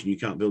foundation, you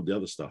can't build the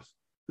other stuff.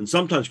 And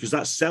sometimes because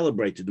that's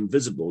celebrated and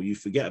visible, you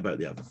forget about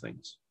the other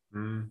things.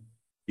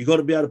 You've got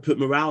to be able to put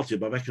morality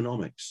above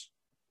economics.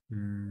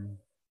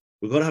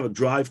 We've got to have a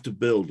drive to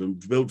build and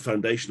build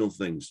foundational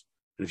things.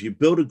 And if you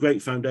build a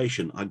great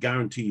foundation, I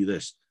guarantee you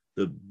this,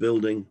 the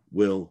building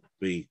will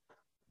be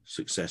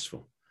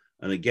successful.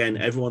 And again,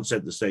 everyone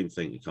said the same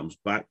thing. It comes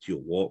back to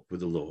your walk with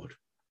the Lord.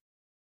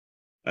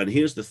 And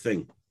here's the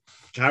thing.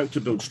 Character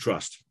builds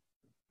trust.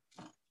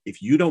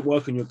 If you don't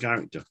work on your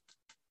character,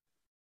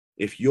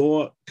 if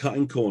you're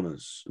cutting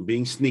corners and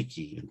being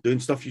sneaky and doing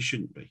stuff you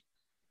shouldn't be,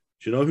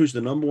 do you know who's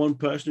the number one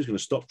person who's going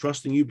to stop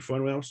trusting you before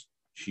anyone else?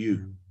 It's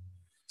you.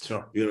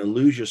 Sure. You're going to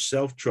lose your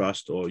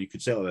self-trust, or you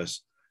could say like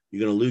this,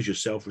 you're going to lose your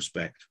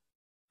self-respect.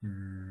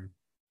 And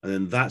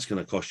then that's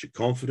going to cost you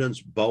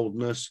confidence,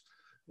 boldness,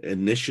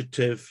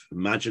 initiative,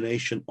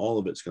 imagination, all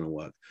of it's going to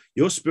work.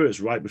 Your spirit's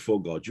right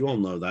before God. You all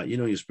know that. You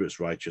know your spirit's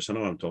righteous. I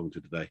know what I'm talking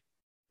to today.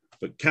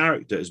 But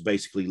character is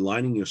basically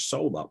lining your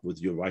soul up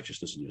with your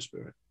righteousness in your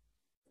spirit.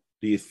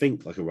 Do you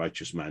think like a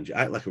righteous man? Do you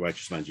act like a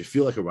righteous man? Do you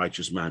feel like a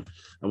righteous man?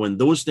 And when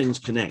those things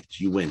connect,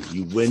 you win.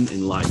 You win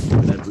in life,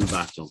 in every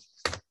battle.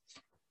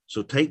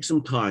 So take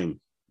some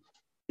time.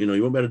 You know,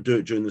 you won't be able to do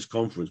it during this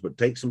conference, but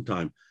take some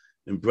time.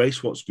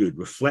 Embrace what's good.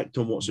 Reflect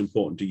on what's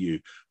important to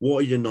you. What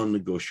are your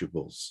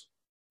non-negotiables?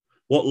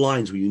 What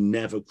lines will you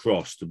never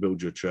cross to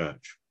build your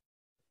church?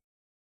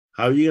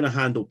 How are you going to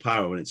handle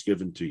power when it's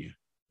given to you?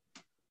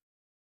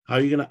 How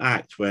are you going to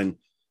act when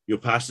your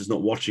pastor's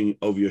not watching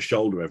over your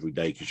shoulder every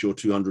day because you're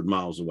 200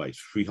 miles away,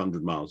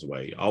 300 miles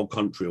away, a whole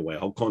country away, a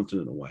whole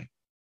continent away?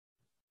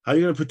 How are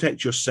you going to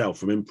protect yourself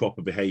from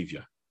improper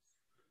behavior,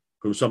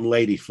 from some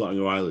lady fluttering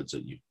her eyelids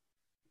at you?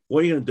 What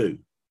are you going to do?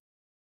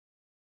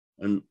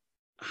 And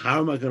how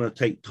am I going to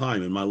take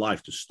time in my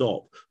life to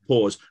stop,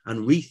 pause,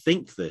 and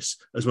rethink this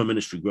as my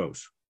ministry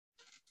grows?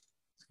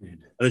 And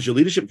as your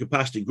leadership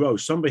capacity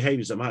grows, some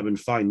behaviors that might have been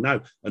fine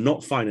now are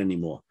not fine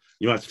anymore.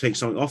 You might have to take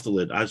something off the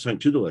lid, add something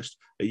to the list.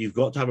 You've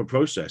got to have a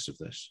process of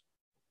this.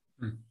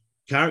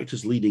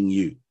 Character's leading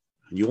you.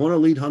 And you want to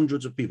lead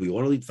hundreds of people. You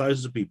want to lead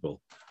thousands of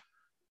people.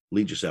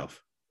 Lead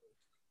yourself.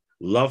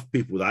 Love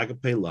people with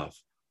agape love.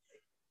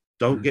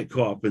 Don't get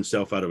caught up in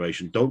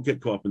self-adoration. Don't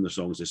get caught up in the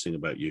songs they sing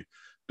about you.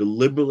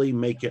 Deliberately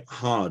make it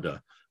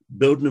harder.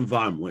 Build an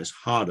environment where it's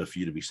harder for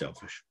you to be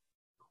selfish.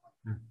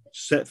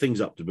 Set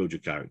things up to build your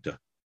character.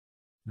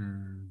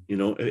 You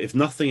know, if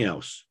nothing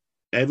else,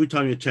 every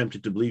time you're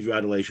tempted to believe your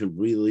adulation,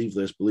 believe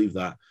this, believe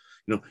that,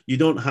 you know, you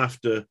don't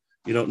have to,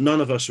 you know, none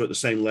of us are at the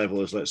same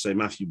level as, let's say,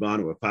 Matthew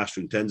Barnett. We're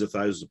pastoring tens of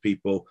thousands of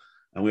people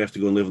and we have to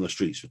go and live on the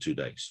streets for 2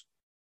 days.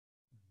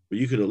 But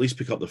you could at least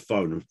pick up the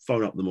phone and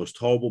phone up the most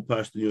horrible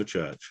person in your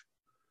church.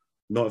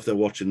 Not if they're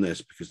watching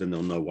this, because then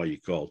they'll know why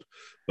you called.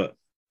 But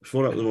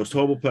phone up the most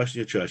horrible person in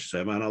your church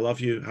and say, man, I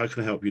love you. How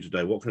can I help you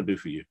today? What can I do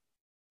for you?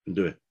 And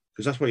do it.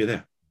 Because that's why you're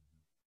there.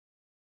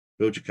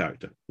 Build your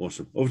character.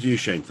 Awesome. Over to you,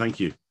 Shane. Thank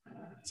you.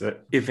 So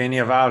if any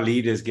of our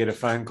leaders get a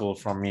phone call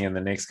from me in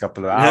the next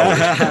couple of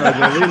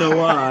hours, you know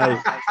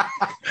why.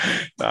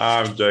 No,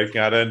 I'm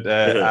joking. I don't.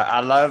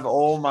 I love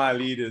all my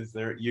leaders.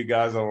 You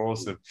guys are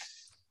awesome.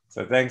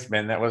 So thanks,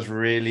 man. That was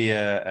really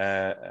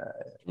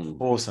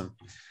awesome.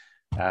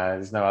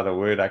 There's no other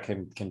word I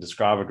can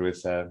describe it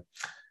with.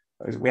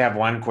 We have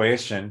one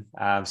question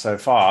so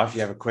far. If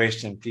you have a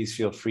question, please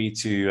feel free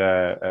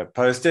to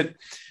post it.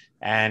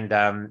 And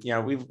you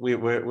know,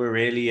 we're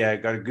really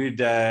got a good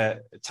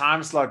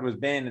time slot with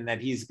Ben, and that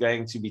he's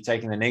going to be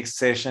taking the next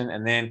session,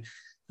 and then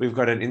we've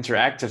got an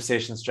interactive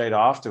session straight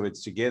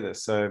afterwards together.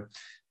 So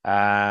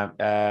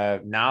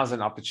now's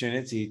an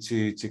opportunity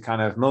to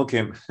kind of milk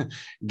him,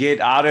 get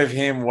out of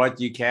him what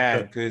you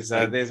can, because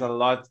there's a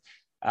lot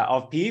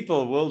of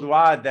people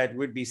worldwide that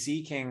would be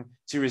seeking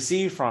to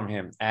receive from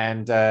him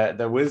and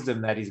the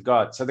wisdom that he's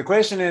got. So the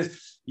question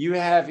is, you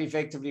have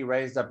effectively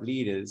raised up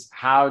leaders.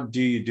 How do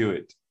you do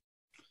it?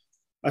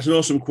 That's an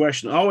awesome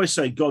question. I always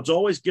say God's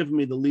always given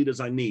me the leaders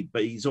I need,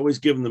 but he's always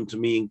given them to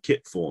me in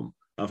kit form.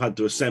 I've had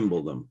to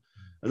assemble them.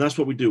 And that's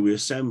what we do. We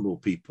assemble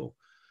people.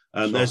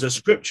 And there's a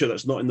scripture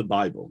that's not in the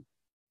Bible.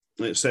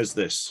 And it says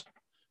this: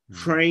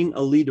 train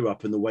a leader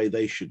up in the way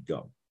they should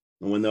go.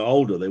 And when they're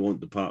older, they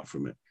won't depart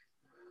from it.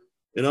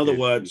 In other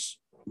words,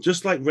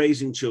 just like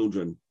raising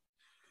children,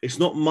 it's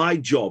not my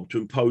job to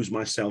impose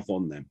myself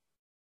on them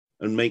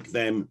and make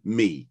them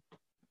me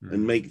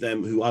and make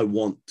them who I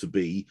want to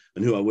be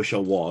and who I wish I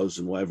was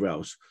and whatever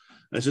else.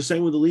 And it's the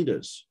same with the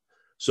leaders.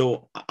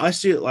 So I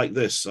see it like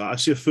this. I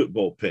see a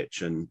football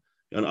pitch, and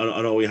I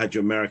know we had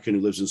your American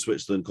who lives in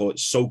Switzerland call it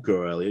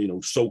soccer earlier, you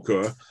know,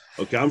 soccer.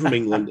 Okay, I'm from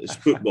England. It's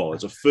football.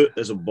 It's a foot,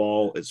 there's a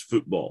ball, it's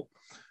football.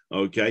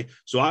 Okay,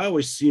 so I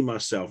always see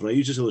myself, and I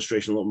use this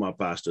illustration a lot with my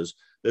pastors.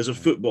 There's a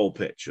football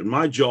pitch, and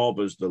my job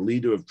as the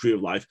leader of Tree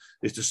of Life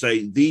is to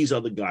say, these are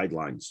the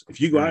guidelines.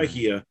 If you go out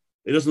here,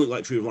 it doesn't look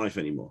like Tree of Life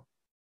anymore.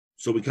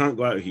 So we can't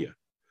go out here.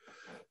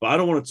 But I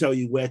don't want to tell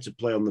you where to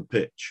play on the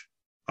pitch.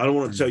 I don't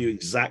want to tell you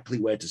exactly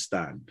where to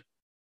stand.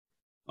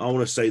 I want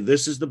to say,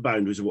 this is the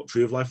boundaries of what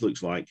Tree of Life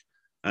looks like,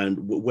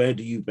 and where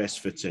do you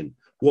best fit in?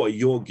 What are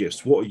your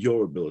gifts? What are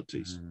your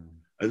abilities?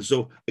 And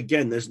so,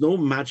 again, there's no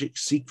magic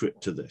secret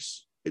to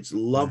this. It's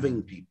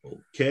loving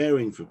people,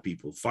 caring for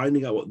people,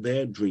 finding out what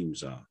their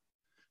dreams are,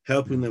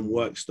 helping them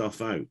work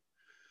stuff out.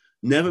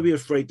 Never be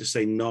afraid to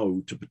say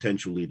no to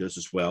potential leaders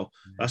as well.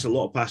 That's a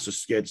lot of pastors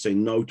scared to say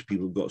no to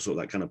people who've got sort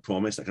of that kind of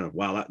promise, that kind of,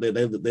 wow, they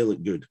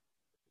look good.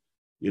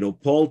 You know,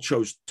 Paul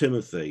chose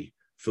Timothy,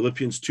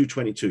 Philippians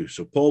 2:22.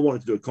 So Paul wanted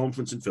to do a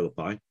conference in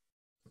Philippi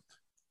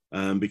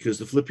because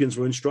the Philippians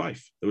were in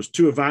strife. There was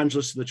 2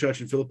 evangelists in the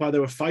church in Philippi. They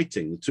were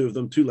fighting, the 2 of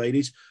them, 2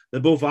 ladies. They're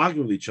both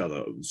arguing with each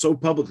other so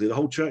publicly, the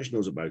whole church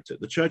knows about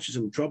it. The church is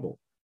in trouble.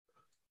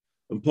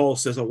 And Paul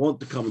says, I want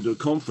to come and do a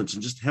conference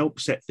and just help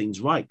set things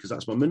right, because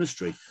that's my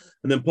ministry.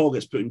 And then Paul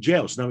gets put in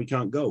jail, so now he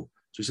can't go.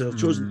 So he said, I've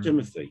chosen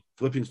Timothy.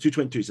 Philippians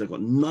 2:22, he said, I've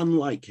got none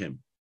like him.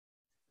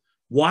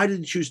 Why did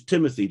he choose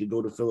Timothy to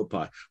go to Philippi?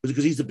 Was it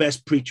because he's the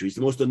best preacher? He's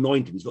the most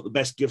anointed. He's got the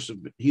best gifts of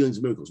healings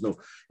and miracles? No,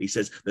 he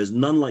says, there's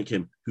none like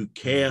him who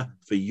care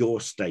for your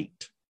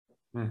state.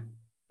 In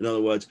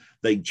other words,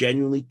 they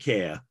genuinely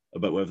care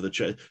about whether the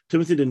church.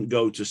 Timothy didn't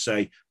go to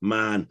say,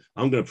 man,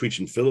 I'm going to preach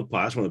in Philippi.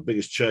 That's one of the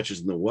biggest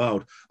churches in the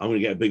world. I'm going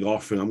to get a big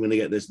offering. I'm going to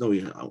get this. No,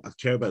 I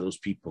care about those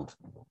people.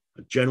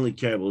 I genuinely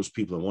care about those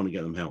people and want to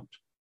get them helped.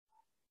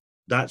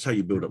 That's how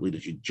you build up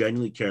leaders. You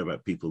genuinely care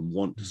about people and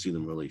want to see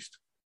them released.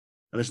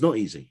 And it's not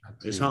easy.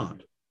 Absolutely. It's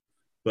hard.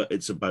 But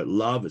it's about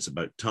love. It's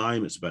about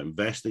time. It's about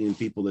investing in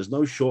people. There's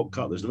no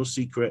shortcut. There's no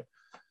secret.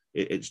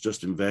 It's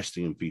just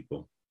investing in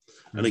people.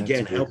 And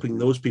again, helping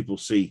those people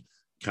see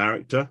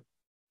character.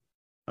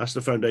 That's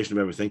the foundation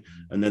of everything.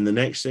 And then the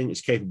next thing is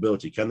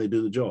capability. Can they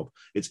do the job?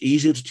 It's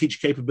easier to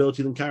teach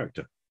capability than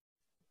character.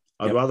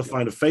 I'd rather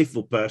find a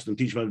faithful person and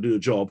teach them how to do the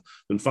job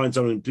than find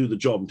someone to do the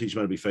job and teach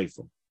them how to be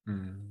faithful.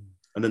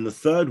 And then the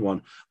third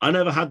one, I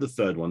never had the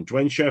third one.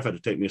 Dwayne Sheriff had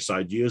to take me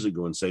aside years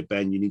ago and say,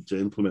 Ben, you need to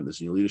implement this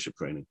in your leadership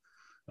training,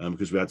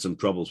 because we had some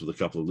troubles with a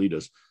couple of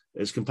leaders.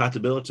 It's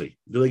compatibility.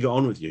 Do they get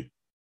on with you?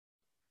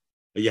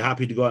 Are you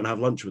happy to go out and have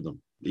lunch with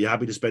them? Are you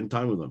happy to spend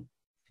time with them?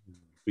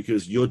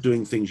 Because you're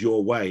doing things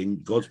your way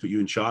and God's put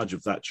you in charge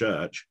of that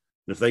church.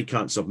 And if they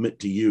can't submit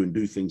to you and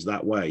do things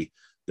that way,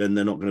 then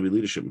they're not going to be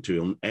leadership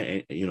material.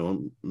 You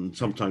know, and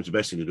sometimes the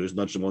best thing to do is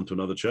nudge them on to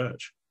another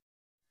church,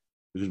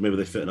 because maybe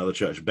they fit another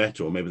church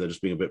better, or maybe they're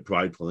just being a bit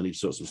prideful and they need to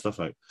sort some stuff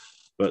out.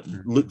 But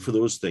look for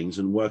those things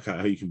and work out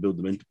how you can build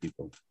them into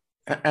people.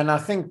 And I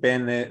think,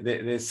 Ben,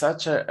 there's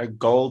such a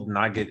gold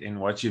nugget in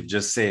what you've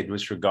just said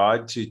with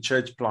regard to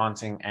church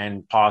planting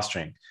and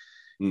pastoring.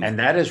 And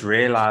that is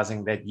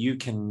realizing that you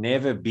can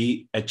never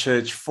be a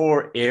church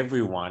for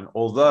everyone,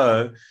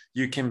 although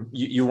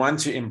you want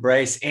to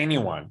embrace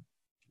anyone.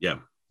 Yeah.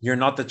 You're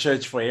not the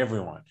church for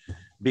everyone,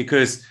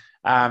 because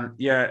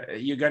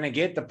you're going to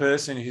get the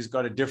person who's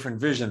got a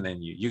different vision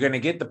than you. You're going to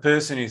get the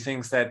person who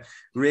thinks that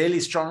really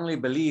strongly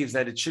believes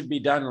that it should be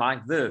done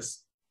like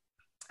this.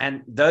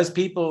 And those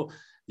people,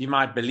 you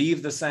might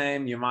believe the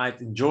same, you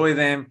might enjoy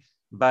them,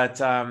 but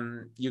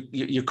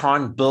you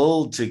can't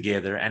build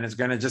together, and it's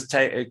going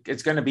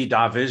to be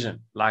division,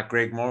 like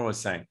Greg Moore was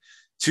saying.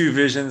 Two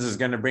visions is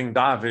going to bring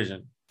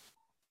division.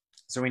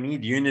 So we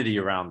need unity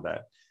around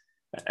that.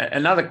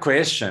 Another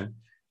question,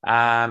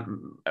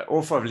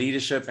 off of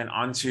leadership and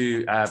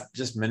onto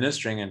just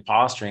ministering and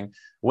pastoring.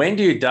 When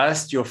do you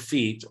dust your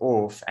feet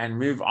off and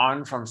move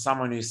on from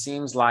someone who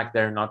seems like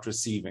they're not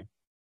receiving?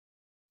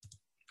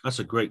 That's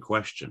a great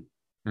question.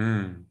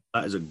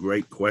 That is a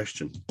great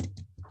question.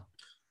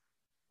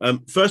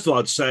 First of all,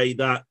 I'd say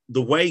that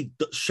the way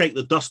shake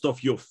the dust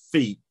off your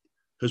feet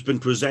has been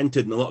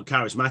presented in a lot of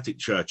charismatic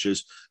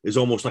churches is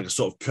almost like a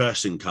sort of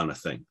cursing kind of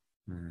thing.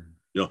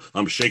 You know,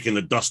 I'm shaking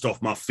the dust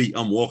off my feet.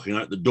 I'm walking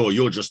out the door.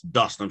 You're just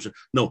dust.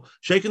 No,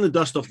 shaking the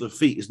dust off the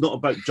feet is not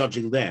about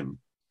judging them.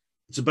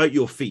 It's about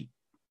your feet.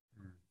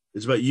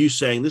 It's about you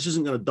saying, this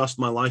isn't going to dust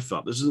my life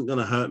up. This isn't going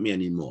to hurt me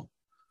anymore.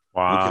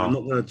 Wow. Okay, I'm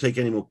not going to take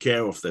any more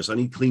care of this. I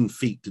need clean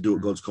feet to do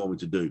what God's called me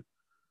to do.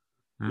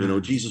 You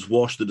know, Jesus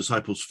washed the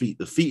disciples' feet.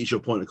 The feet is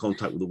your point of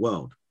contact with the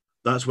world.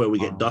 That's where we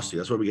get dusty.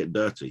 That's where we get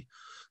dirty.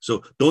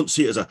 So don't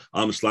see it as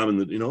I'm slamming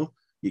the, you know,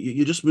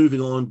 you're just moving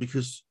on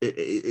because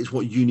it's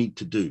what you need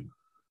to do.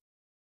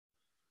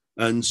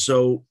 And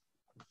so,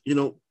 you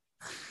know,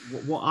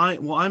 what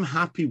I'm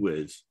happy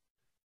with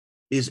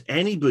is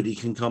anybody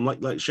can come,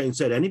 like Shane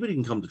said, anybody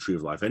can come to Tree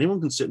of Life. Anyone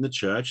can sit in the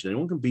church, and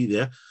anyone can be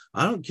there.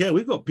 I don't care.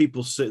 We've got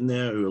people sitting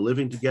there who are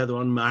living together,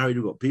 unmarried.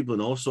 We've got people in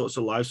all sorts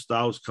of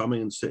lifestyles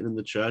coming and sitting in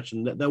the church,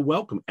 and they're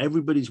welcome.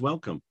 Everybody's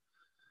welcome.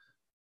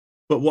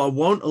 But what I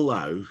won't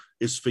allow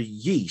is for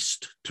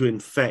yeast to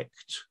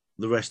infect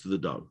the rest of the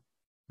dough.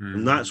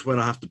 And that's when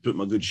I have to put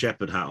my good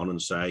shepherd hat on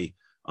and say,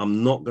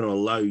 I'm not going to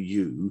allow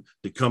you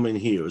to come in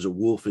here as a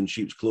wolf in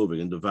sheep's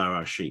clothing and devour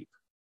our sheep.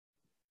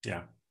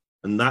 Yeah.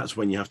 And that's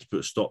when you have to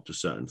put a stop to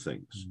certain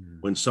things,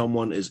 when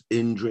someone is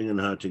injuring and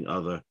hurting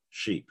other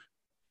sheep.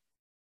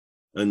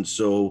 And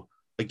so,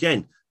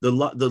 again, the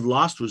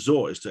last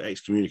resort is to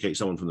excommunicate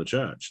someone from the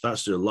church.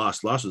 That's the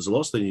last. There's a lot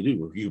of things you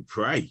do. You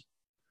pray.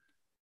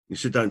 You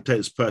sit down and take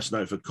this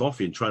person out for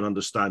coffee and try and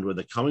understand where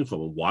they're coming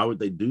from and why would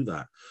they do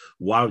that?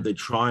 Why would they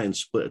try and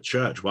split a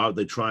church? Why would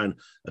they try and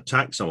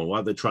attack someone? Why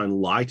would they try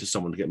and lie to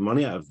someone to get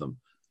money out of them?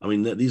 I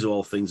mean, these are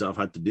all things I've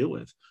had to deal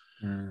with.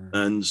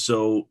 And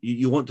so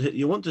you want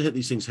to hit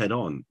these things head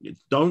on.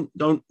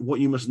 What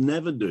you must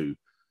never do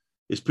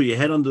is put your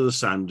head under the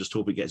sand and just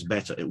hope it gets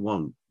better. It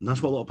won't. And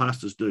that's what a lot of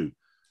pastors do.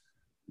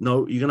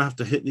 No, you're going to have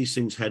to hit these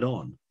things head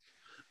on.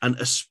 And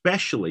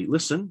especially,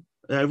 listen,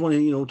 everyone,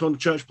 you know, talking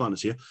to church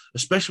planners here,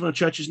 especially when a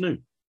church is new.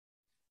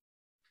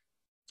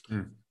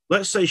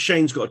 Let's say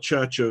Shane's got a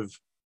church of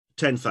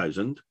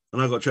 10,000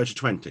 and I've got a church of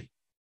 20,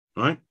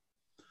 right?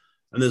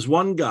 And there's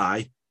one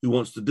guy who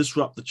wants to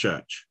disrupt the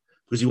church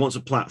because he wants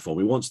a platform.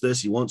 He wants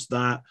this, he wants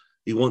that.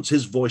 He wants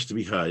his voice to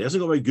be heard. He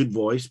hasn't got a very good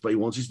voice, but he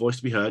wants his voice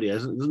to be heard. He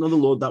doesn't know the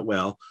Lord that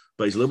well,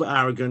 but he's a little bit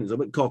arrogant. He's a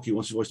little bit cocky. He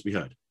wants his voice to be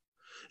heard.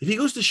 If he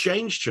goes to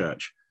Shane's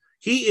church,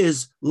 he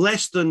is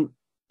less than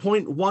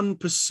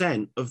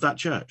 0.1% of that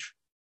church.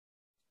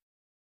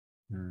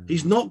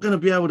 He's not going to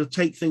be able to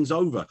take things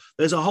over.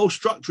 There's a whole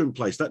structure in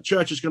place. That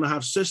church is going to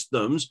have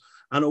systems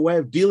and a way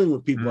of dealing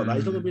with people like that.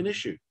 It's not going to be an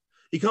issue.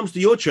 He comes to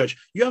your church.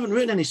 You haven't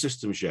written any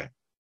systems yet.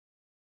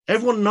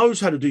 Everyone knows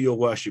how to do your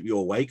worship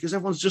your way because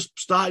everyone's just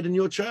started in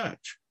your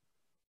church.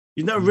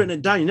 You've never written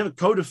it down. You never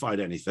codified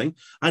anything.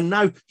 And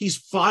now he's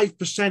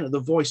 5% of the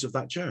voice of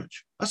that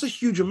church. That's a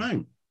huge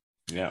amount.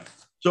 Yeah.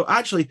 So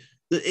actually,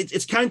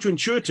 it's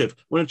counterintuitive.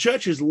 When a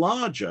church is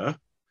larger,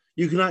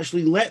 you can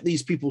actually let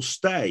these people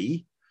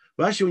stay.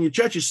 But actually, when your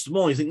church is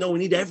small, you think, no, we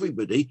need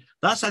everybody.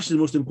 That's actually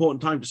the most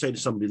important time to say to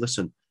somebody,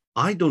 listen,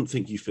 I don't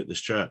think you fit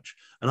this church,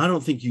 and I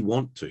don't think you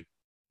want to.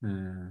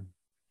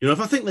 You know, if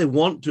I think they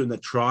want to and they're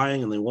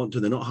trying and they want to,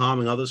 they're not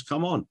harming others,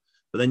 come on.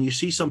 But then you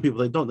see some people,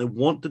 they don't. They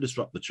want to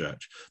disrupt the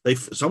church.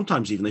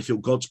 Sometimes even they feel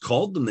God's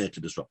called them there to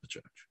disrupt the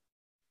church.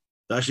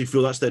 They actually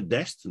feel that's their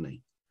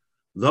destiny.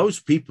 Those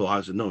people,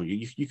 I said, no,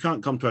 you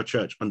can't come to our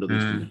church under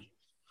these conditions.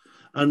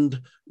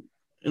 And,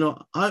 you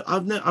know,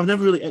 I've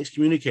never really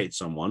excommunicated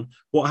someone.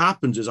 What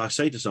happens is I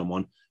say to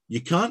someone,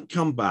 you can't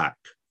come back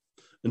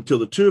until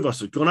the two of us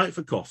have gone out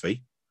for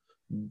coffee.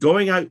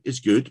 Going out is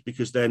good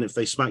because then if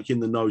they smack you in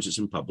the nose, it's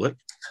in public.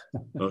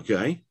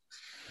 Okay.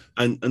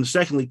 And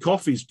secondly,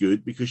 coffee is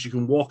good because you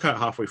can walk out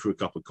halfway through a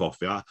cup of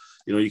coffee.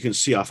 You can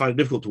see I find it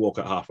difficult to walk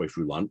out halfway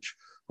through lunch.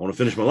 I want to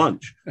finish my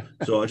lunch.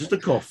 So just a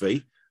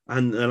coffee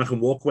and then I can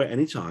walk away at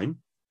any time.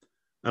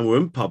 And we're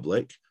in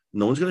public.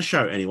 No one's going to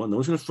shout at anyone. No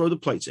one's going to throw the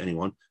plates at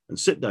anyone and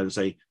sit down and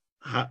say,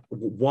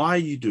 why are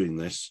you doing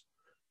this?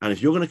 And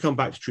if you're going to come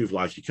back to Truth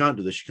Life, you can't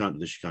do this, you can't do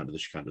this, you can't do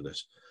this, you can't do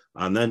this.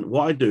 And then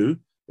what I do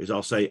is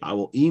I'll say, I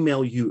will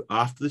email you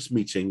after this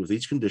meeting with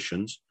these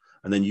conditions,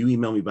 and then you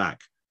email me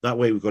back. That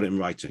way we've got it in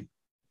writing.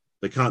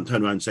 They can't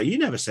turn around and say, you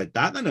never said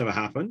that. That never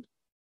happened.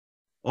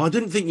 Oh, I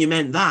didn't think you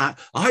meant that.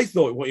 I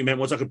thought what you meant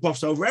was I could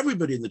prophesy over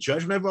everybody in the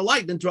church whenever I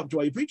liked and interrupt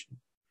while you're preaching.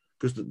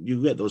 Because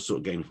you get those sort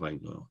of games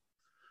playing.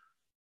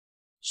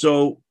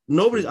 So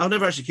I've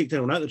never actually kicked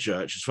anyone out of the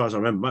church, as far as I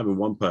remember. Might have been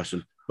one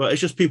person, but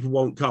it's just people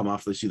won't come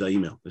after they see that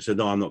email. They said,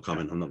 no, I'm not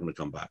coming. I'm not going to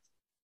come back.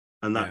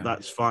 And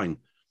that's fine.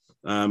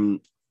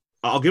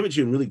 I'll give it to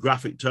you in really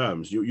graphic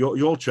terms.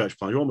 Your church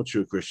plan, you're all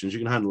mature Christians. You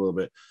can handle a little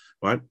bit,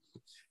 right?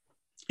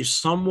 If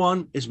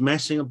someone is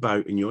messing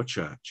about in your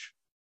church,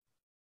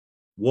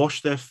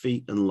 wash their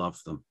feet and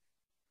love them.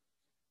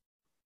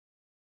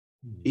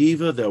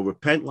 Either they'll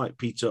repent like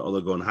Peter or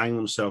they'll go and hang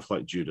themselves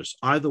like Judas.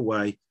 Either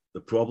way, the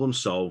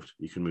problem's solved.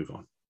 You can move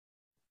on.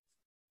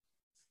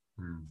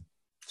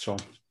 Sure.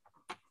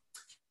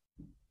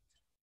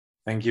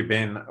 Thank you,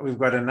 Ben. We've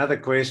got another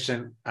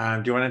question.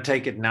 Do you want to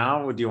take it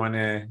now or do you want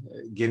to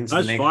get into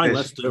the next? That's fine.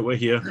 Let's do it. We're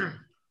here.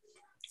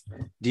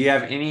 Do you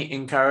have any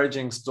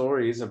encouraging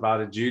stories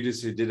about a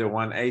Judas who did a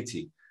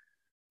 180?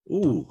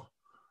 Ooh,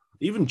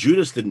 even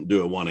Judas didn't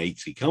do a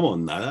 180. Come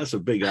on now. That's a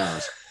big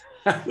ask.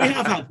 We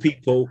have had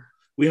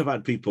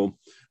people.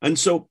 And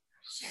so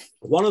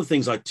one of the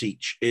things I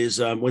teach is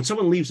when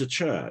someone leaves a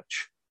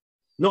church,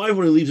 not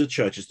everyone who leaves a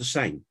church is the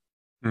same.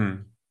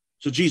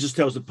 So Jesus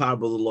tells the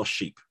parable of the lost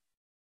sheep.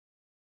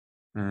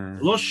 The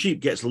lost sheep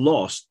gets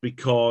lost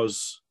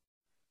because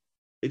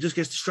it just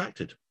gets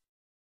distracted.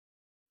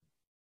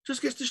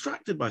 Just gets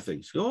distracted by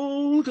things.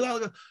 Oh, look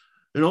at that.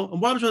 And what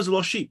happens when there's a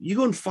lost sheep? You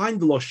go and find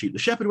the lost sheep. The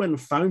shepherd went and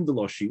found the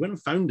lost sheep, went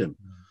and found him.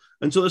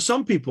 And so there's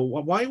some people,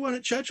 why weren't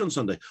at church on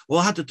Sunday? Well,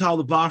 I had to tile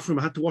the bathroom,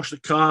 I had to wash the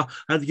car,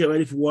 I had to get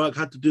ready for work, I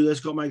had to do this,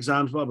 got my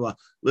exams, blah, blah.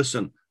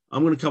 Listen,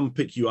 I'm going to come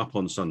pick you up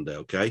on Sunday,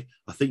 okay?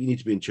 I think you need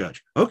to be in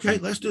church. Okay,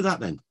 let's do that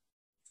then.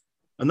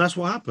 And that's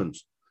what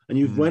happens. And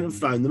you went and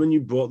found them and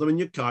you brought them in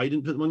your car. You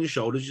didn't put them on your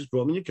shoulders. You just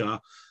brought them in your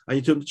car and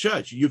you took them to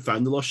church. You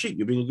found the lost sheep.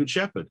 You're being a good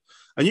shepherd.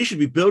 And you should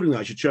be building that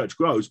as your church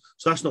grows.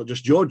 So that's not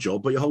just your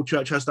job, but your whole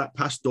church has that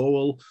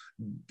pastoral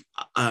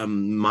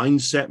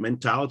mindset,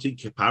 mentality,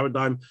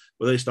 paradigm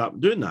where they start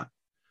doing that.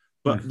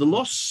 But the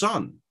lost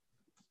son,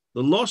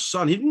 he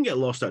didn't get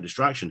lost out of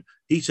distraction.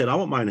 He said, I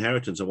want my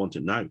inheritance. I want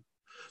it now.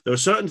 There are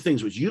certain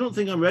things which you don't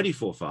think I'm ready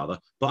for, Father,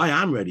 but I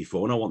am ready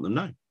for and I want them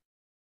now.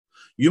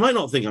 You might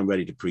not think I'm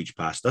ready to preach,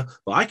 Pastor,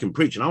 but I can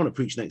preach and I want to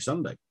preach next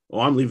Sunday.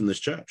 Or I'm leaving this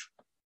church.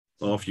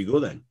 Well, off you go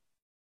then.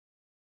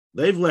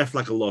 They've left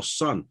like a lost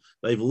son.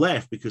 They've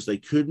left because they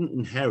couldn't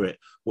inherit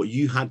what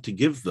you had to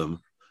give them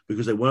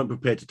because they weren't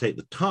prepared to take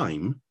the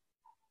time.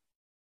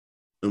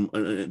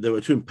 And they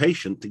were too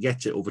impatient to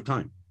get it over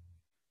time.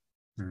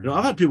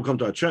 I've had people come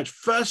to our church.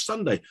 First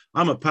Sunday,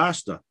 I'm a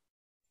pastor.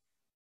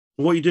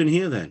 Well, what are you doing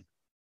here then?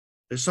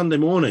 It's Sunday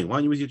morning. Why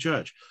aren't you with your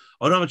church?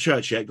 I don't have a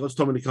church yet. God's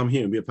told me to come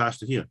here and be a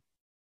pastor here.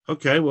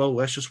 Okay, well,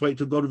 let's just wait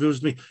till God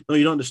reveals me. No,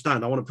 you don't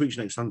understand. I want to preach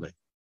next Sunday.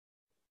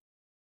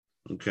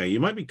 Okay, you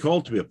might be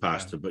called to be a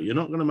pastor, but you're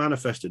not going to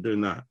manifest it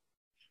doing that.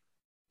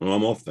 Well,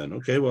 I'm off then.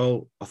 Okay,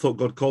 well, I thought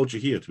God called you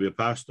here to be a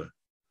pastor,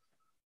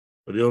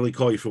 but he only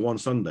called you for one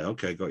Sunday.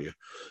 Okay, got you.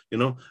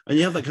 And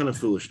you have that kind of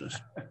foolishness.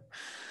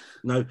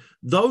 Now,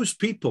 those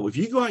people, if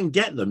you go out and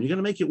get them, you're going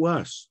to make it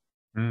worse.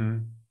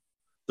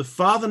 The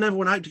father never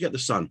went out to get the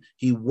son.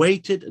 He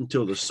waited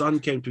until the son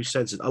came to his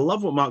senses. I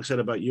love what Mark said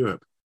about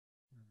Europe.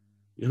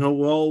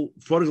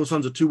 Prodigal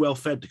sons are too well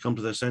fed to come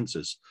to their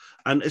senses.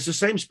 And it's the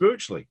same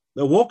spiritually.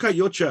 They'll walk out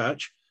your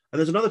church and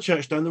there's another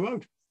church down the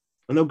road.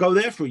 And they'll go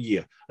there for a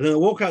year. And then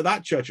they'll walk out of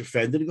that church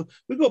offended and go,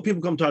 we've got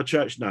people come to our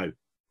church now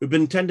who've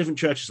been in 10 different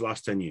churches the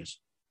last 10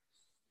 years.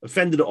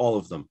 Offended at all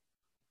of them.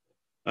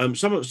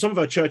 Some of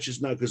our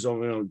churches now, because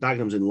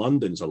Dagenham's in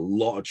London, there's a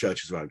lot of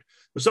churches around.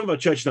 But some of our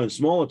churches now in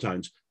smaller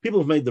towns, people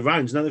have made the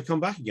rounds, now they've come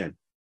back again.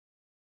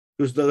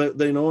 Because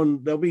they know,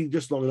 and they'll be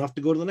just long enough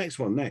to go to the next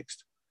one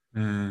next.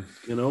 And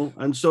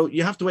so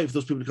you have to wait for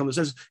those people to come to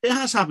their senses. It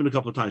has happened a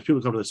couple of times.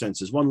 People come to their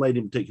senses. One lady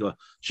in particular,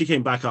 she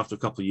came back after a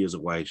couple of years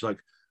away. She's like,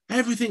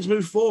 everything's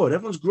moved forward.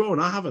 Everyone's grown.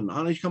 I haven't.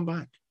 I need to come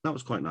back. That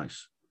was quite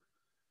nice.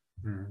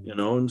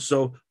 And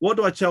so what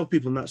do I tell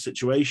people in that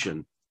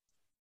situation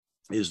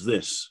is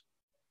this.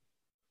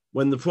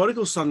 When the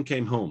prodigal son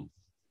came home,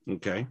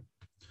 okay,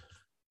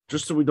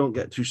 just so we don't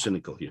get too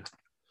cynical here.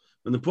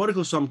 When the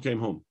prodigal son came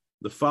home,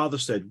 the father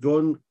said, go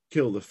and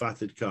kill the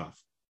fatted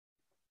calf.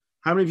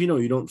 How many of you know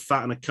you don't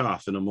fatten a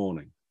calf in a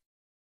morning?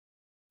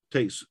 It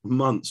takes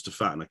months to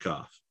fatten a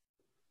calf.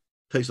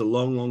 It takes a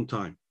long, long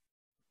time.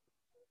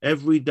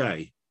 Every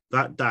day,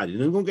 that dad, he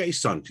didn't go and get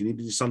his son because he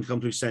needed his son to come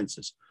to his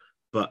senses.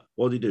 But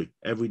what did he do?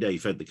 Every day he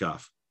fed the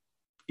calf.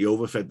 He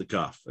overfed the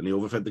calf, and he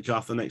overfed the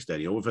calf the next day.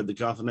 He overfed the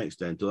calf the next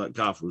day until that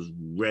calf was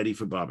ready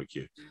for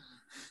barbecue.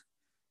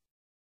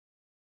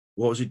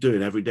 What was he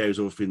doing? Every day he was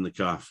overfeeding the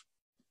calf,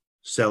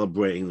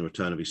 celebrating the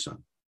return of his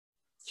son.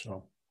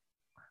 Sure.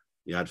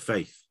 He had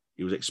faith.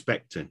 He was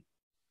expecting.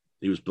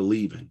 He was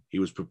believing. He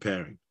was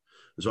preparing.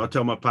 And so I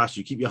tell my pastor,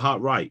 you keep your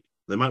heart right.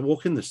 They might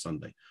walk in this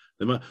Sunday.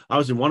 I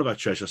was in one of our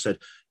churches. I said,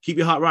 keep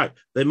your heart right.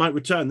 They might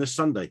return this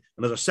Sunday.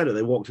 And as I said it,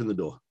 they walked in the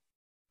door.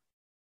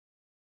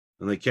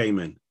 And they came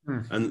in.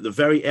 And the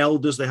very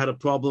elders they had a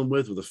problem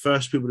with were the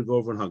first people to go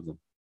over and hug them.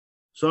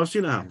 So I've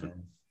seen it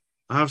happen.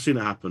 I have seen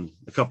it happen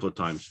a couple of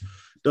times.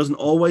 It doesn't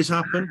always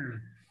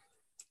happen.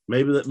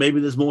 Maybe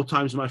there's more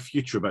times in my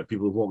future about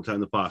people who've walked out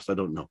in the past. I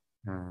don't know.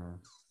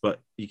 But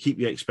you keep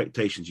your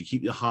expectations. You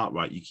keep your heart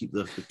right. You keep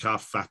the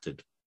calf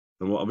fatted.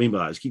 And what I mean by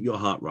that is keep your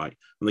heart right.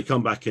 When they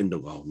come back in,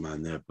 oh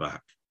man, they're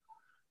back.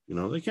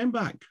 They came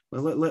back.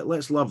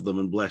 Let's love them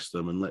and bless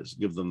them, and let's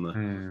give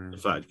them the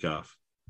fatted calf.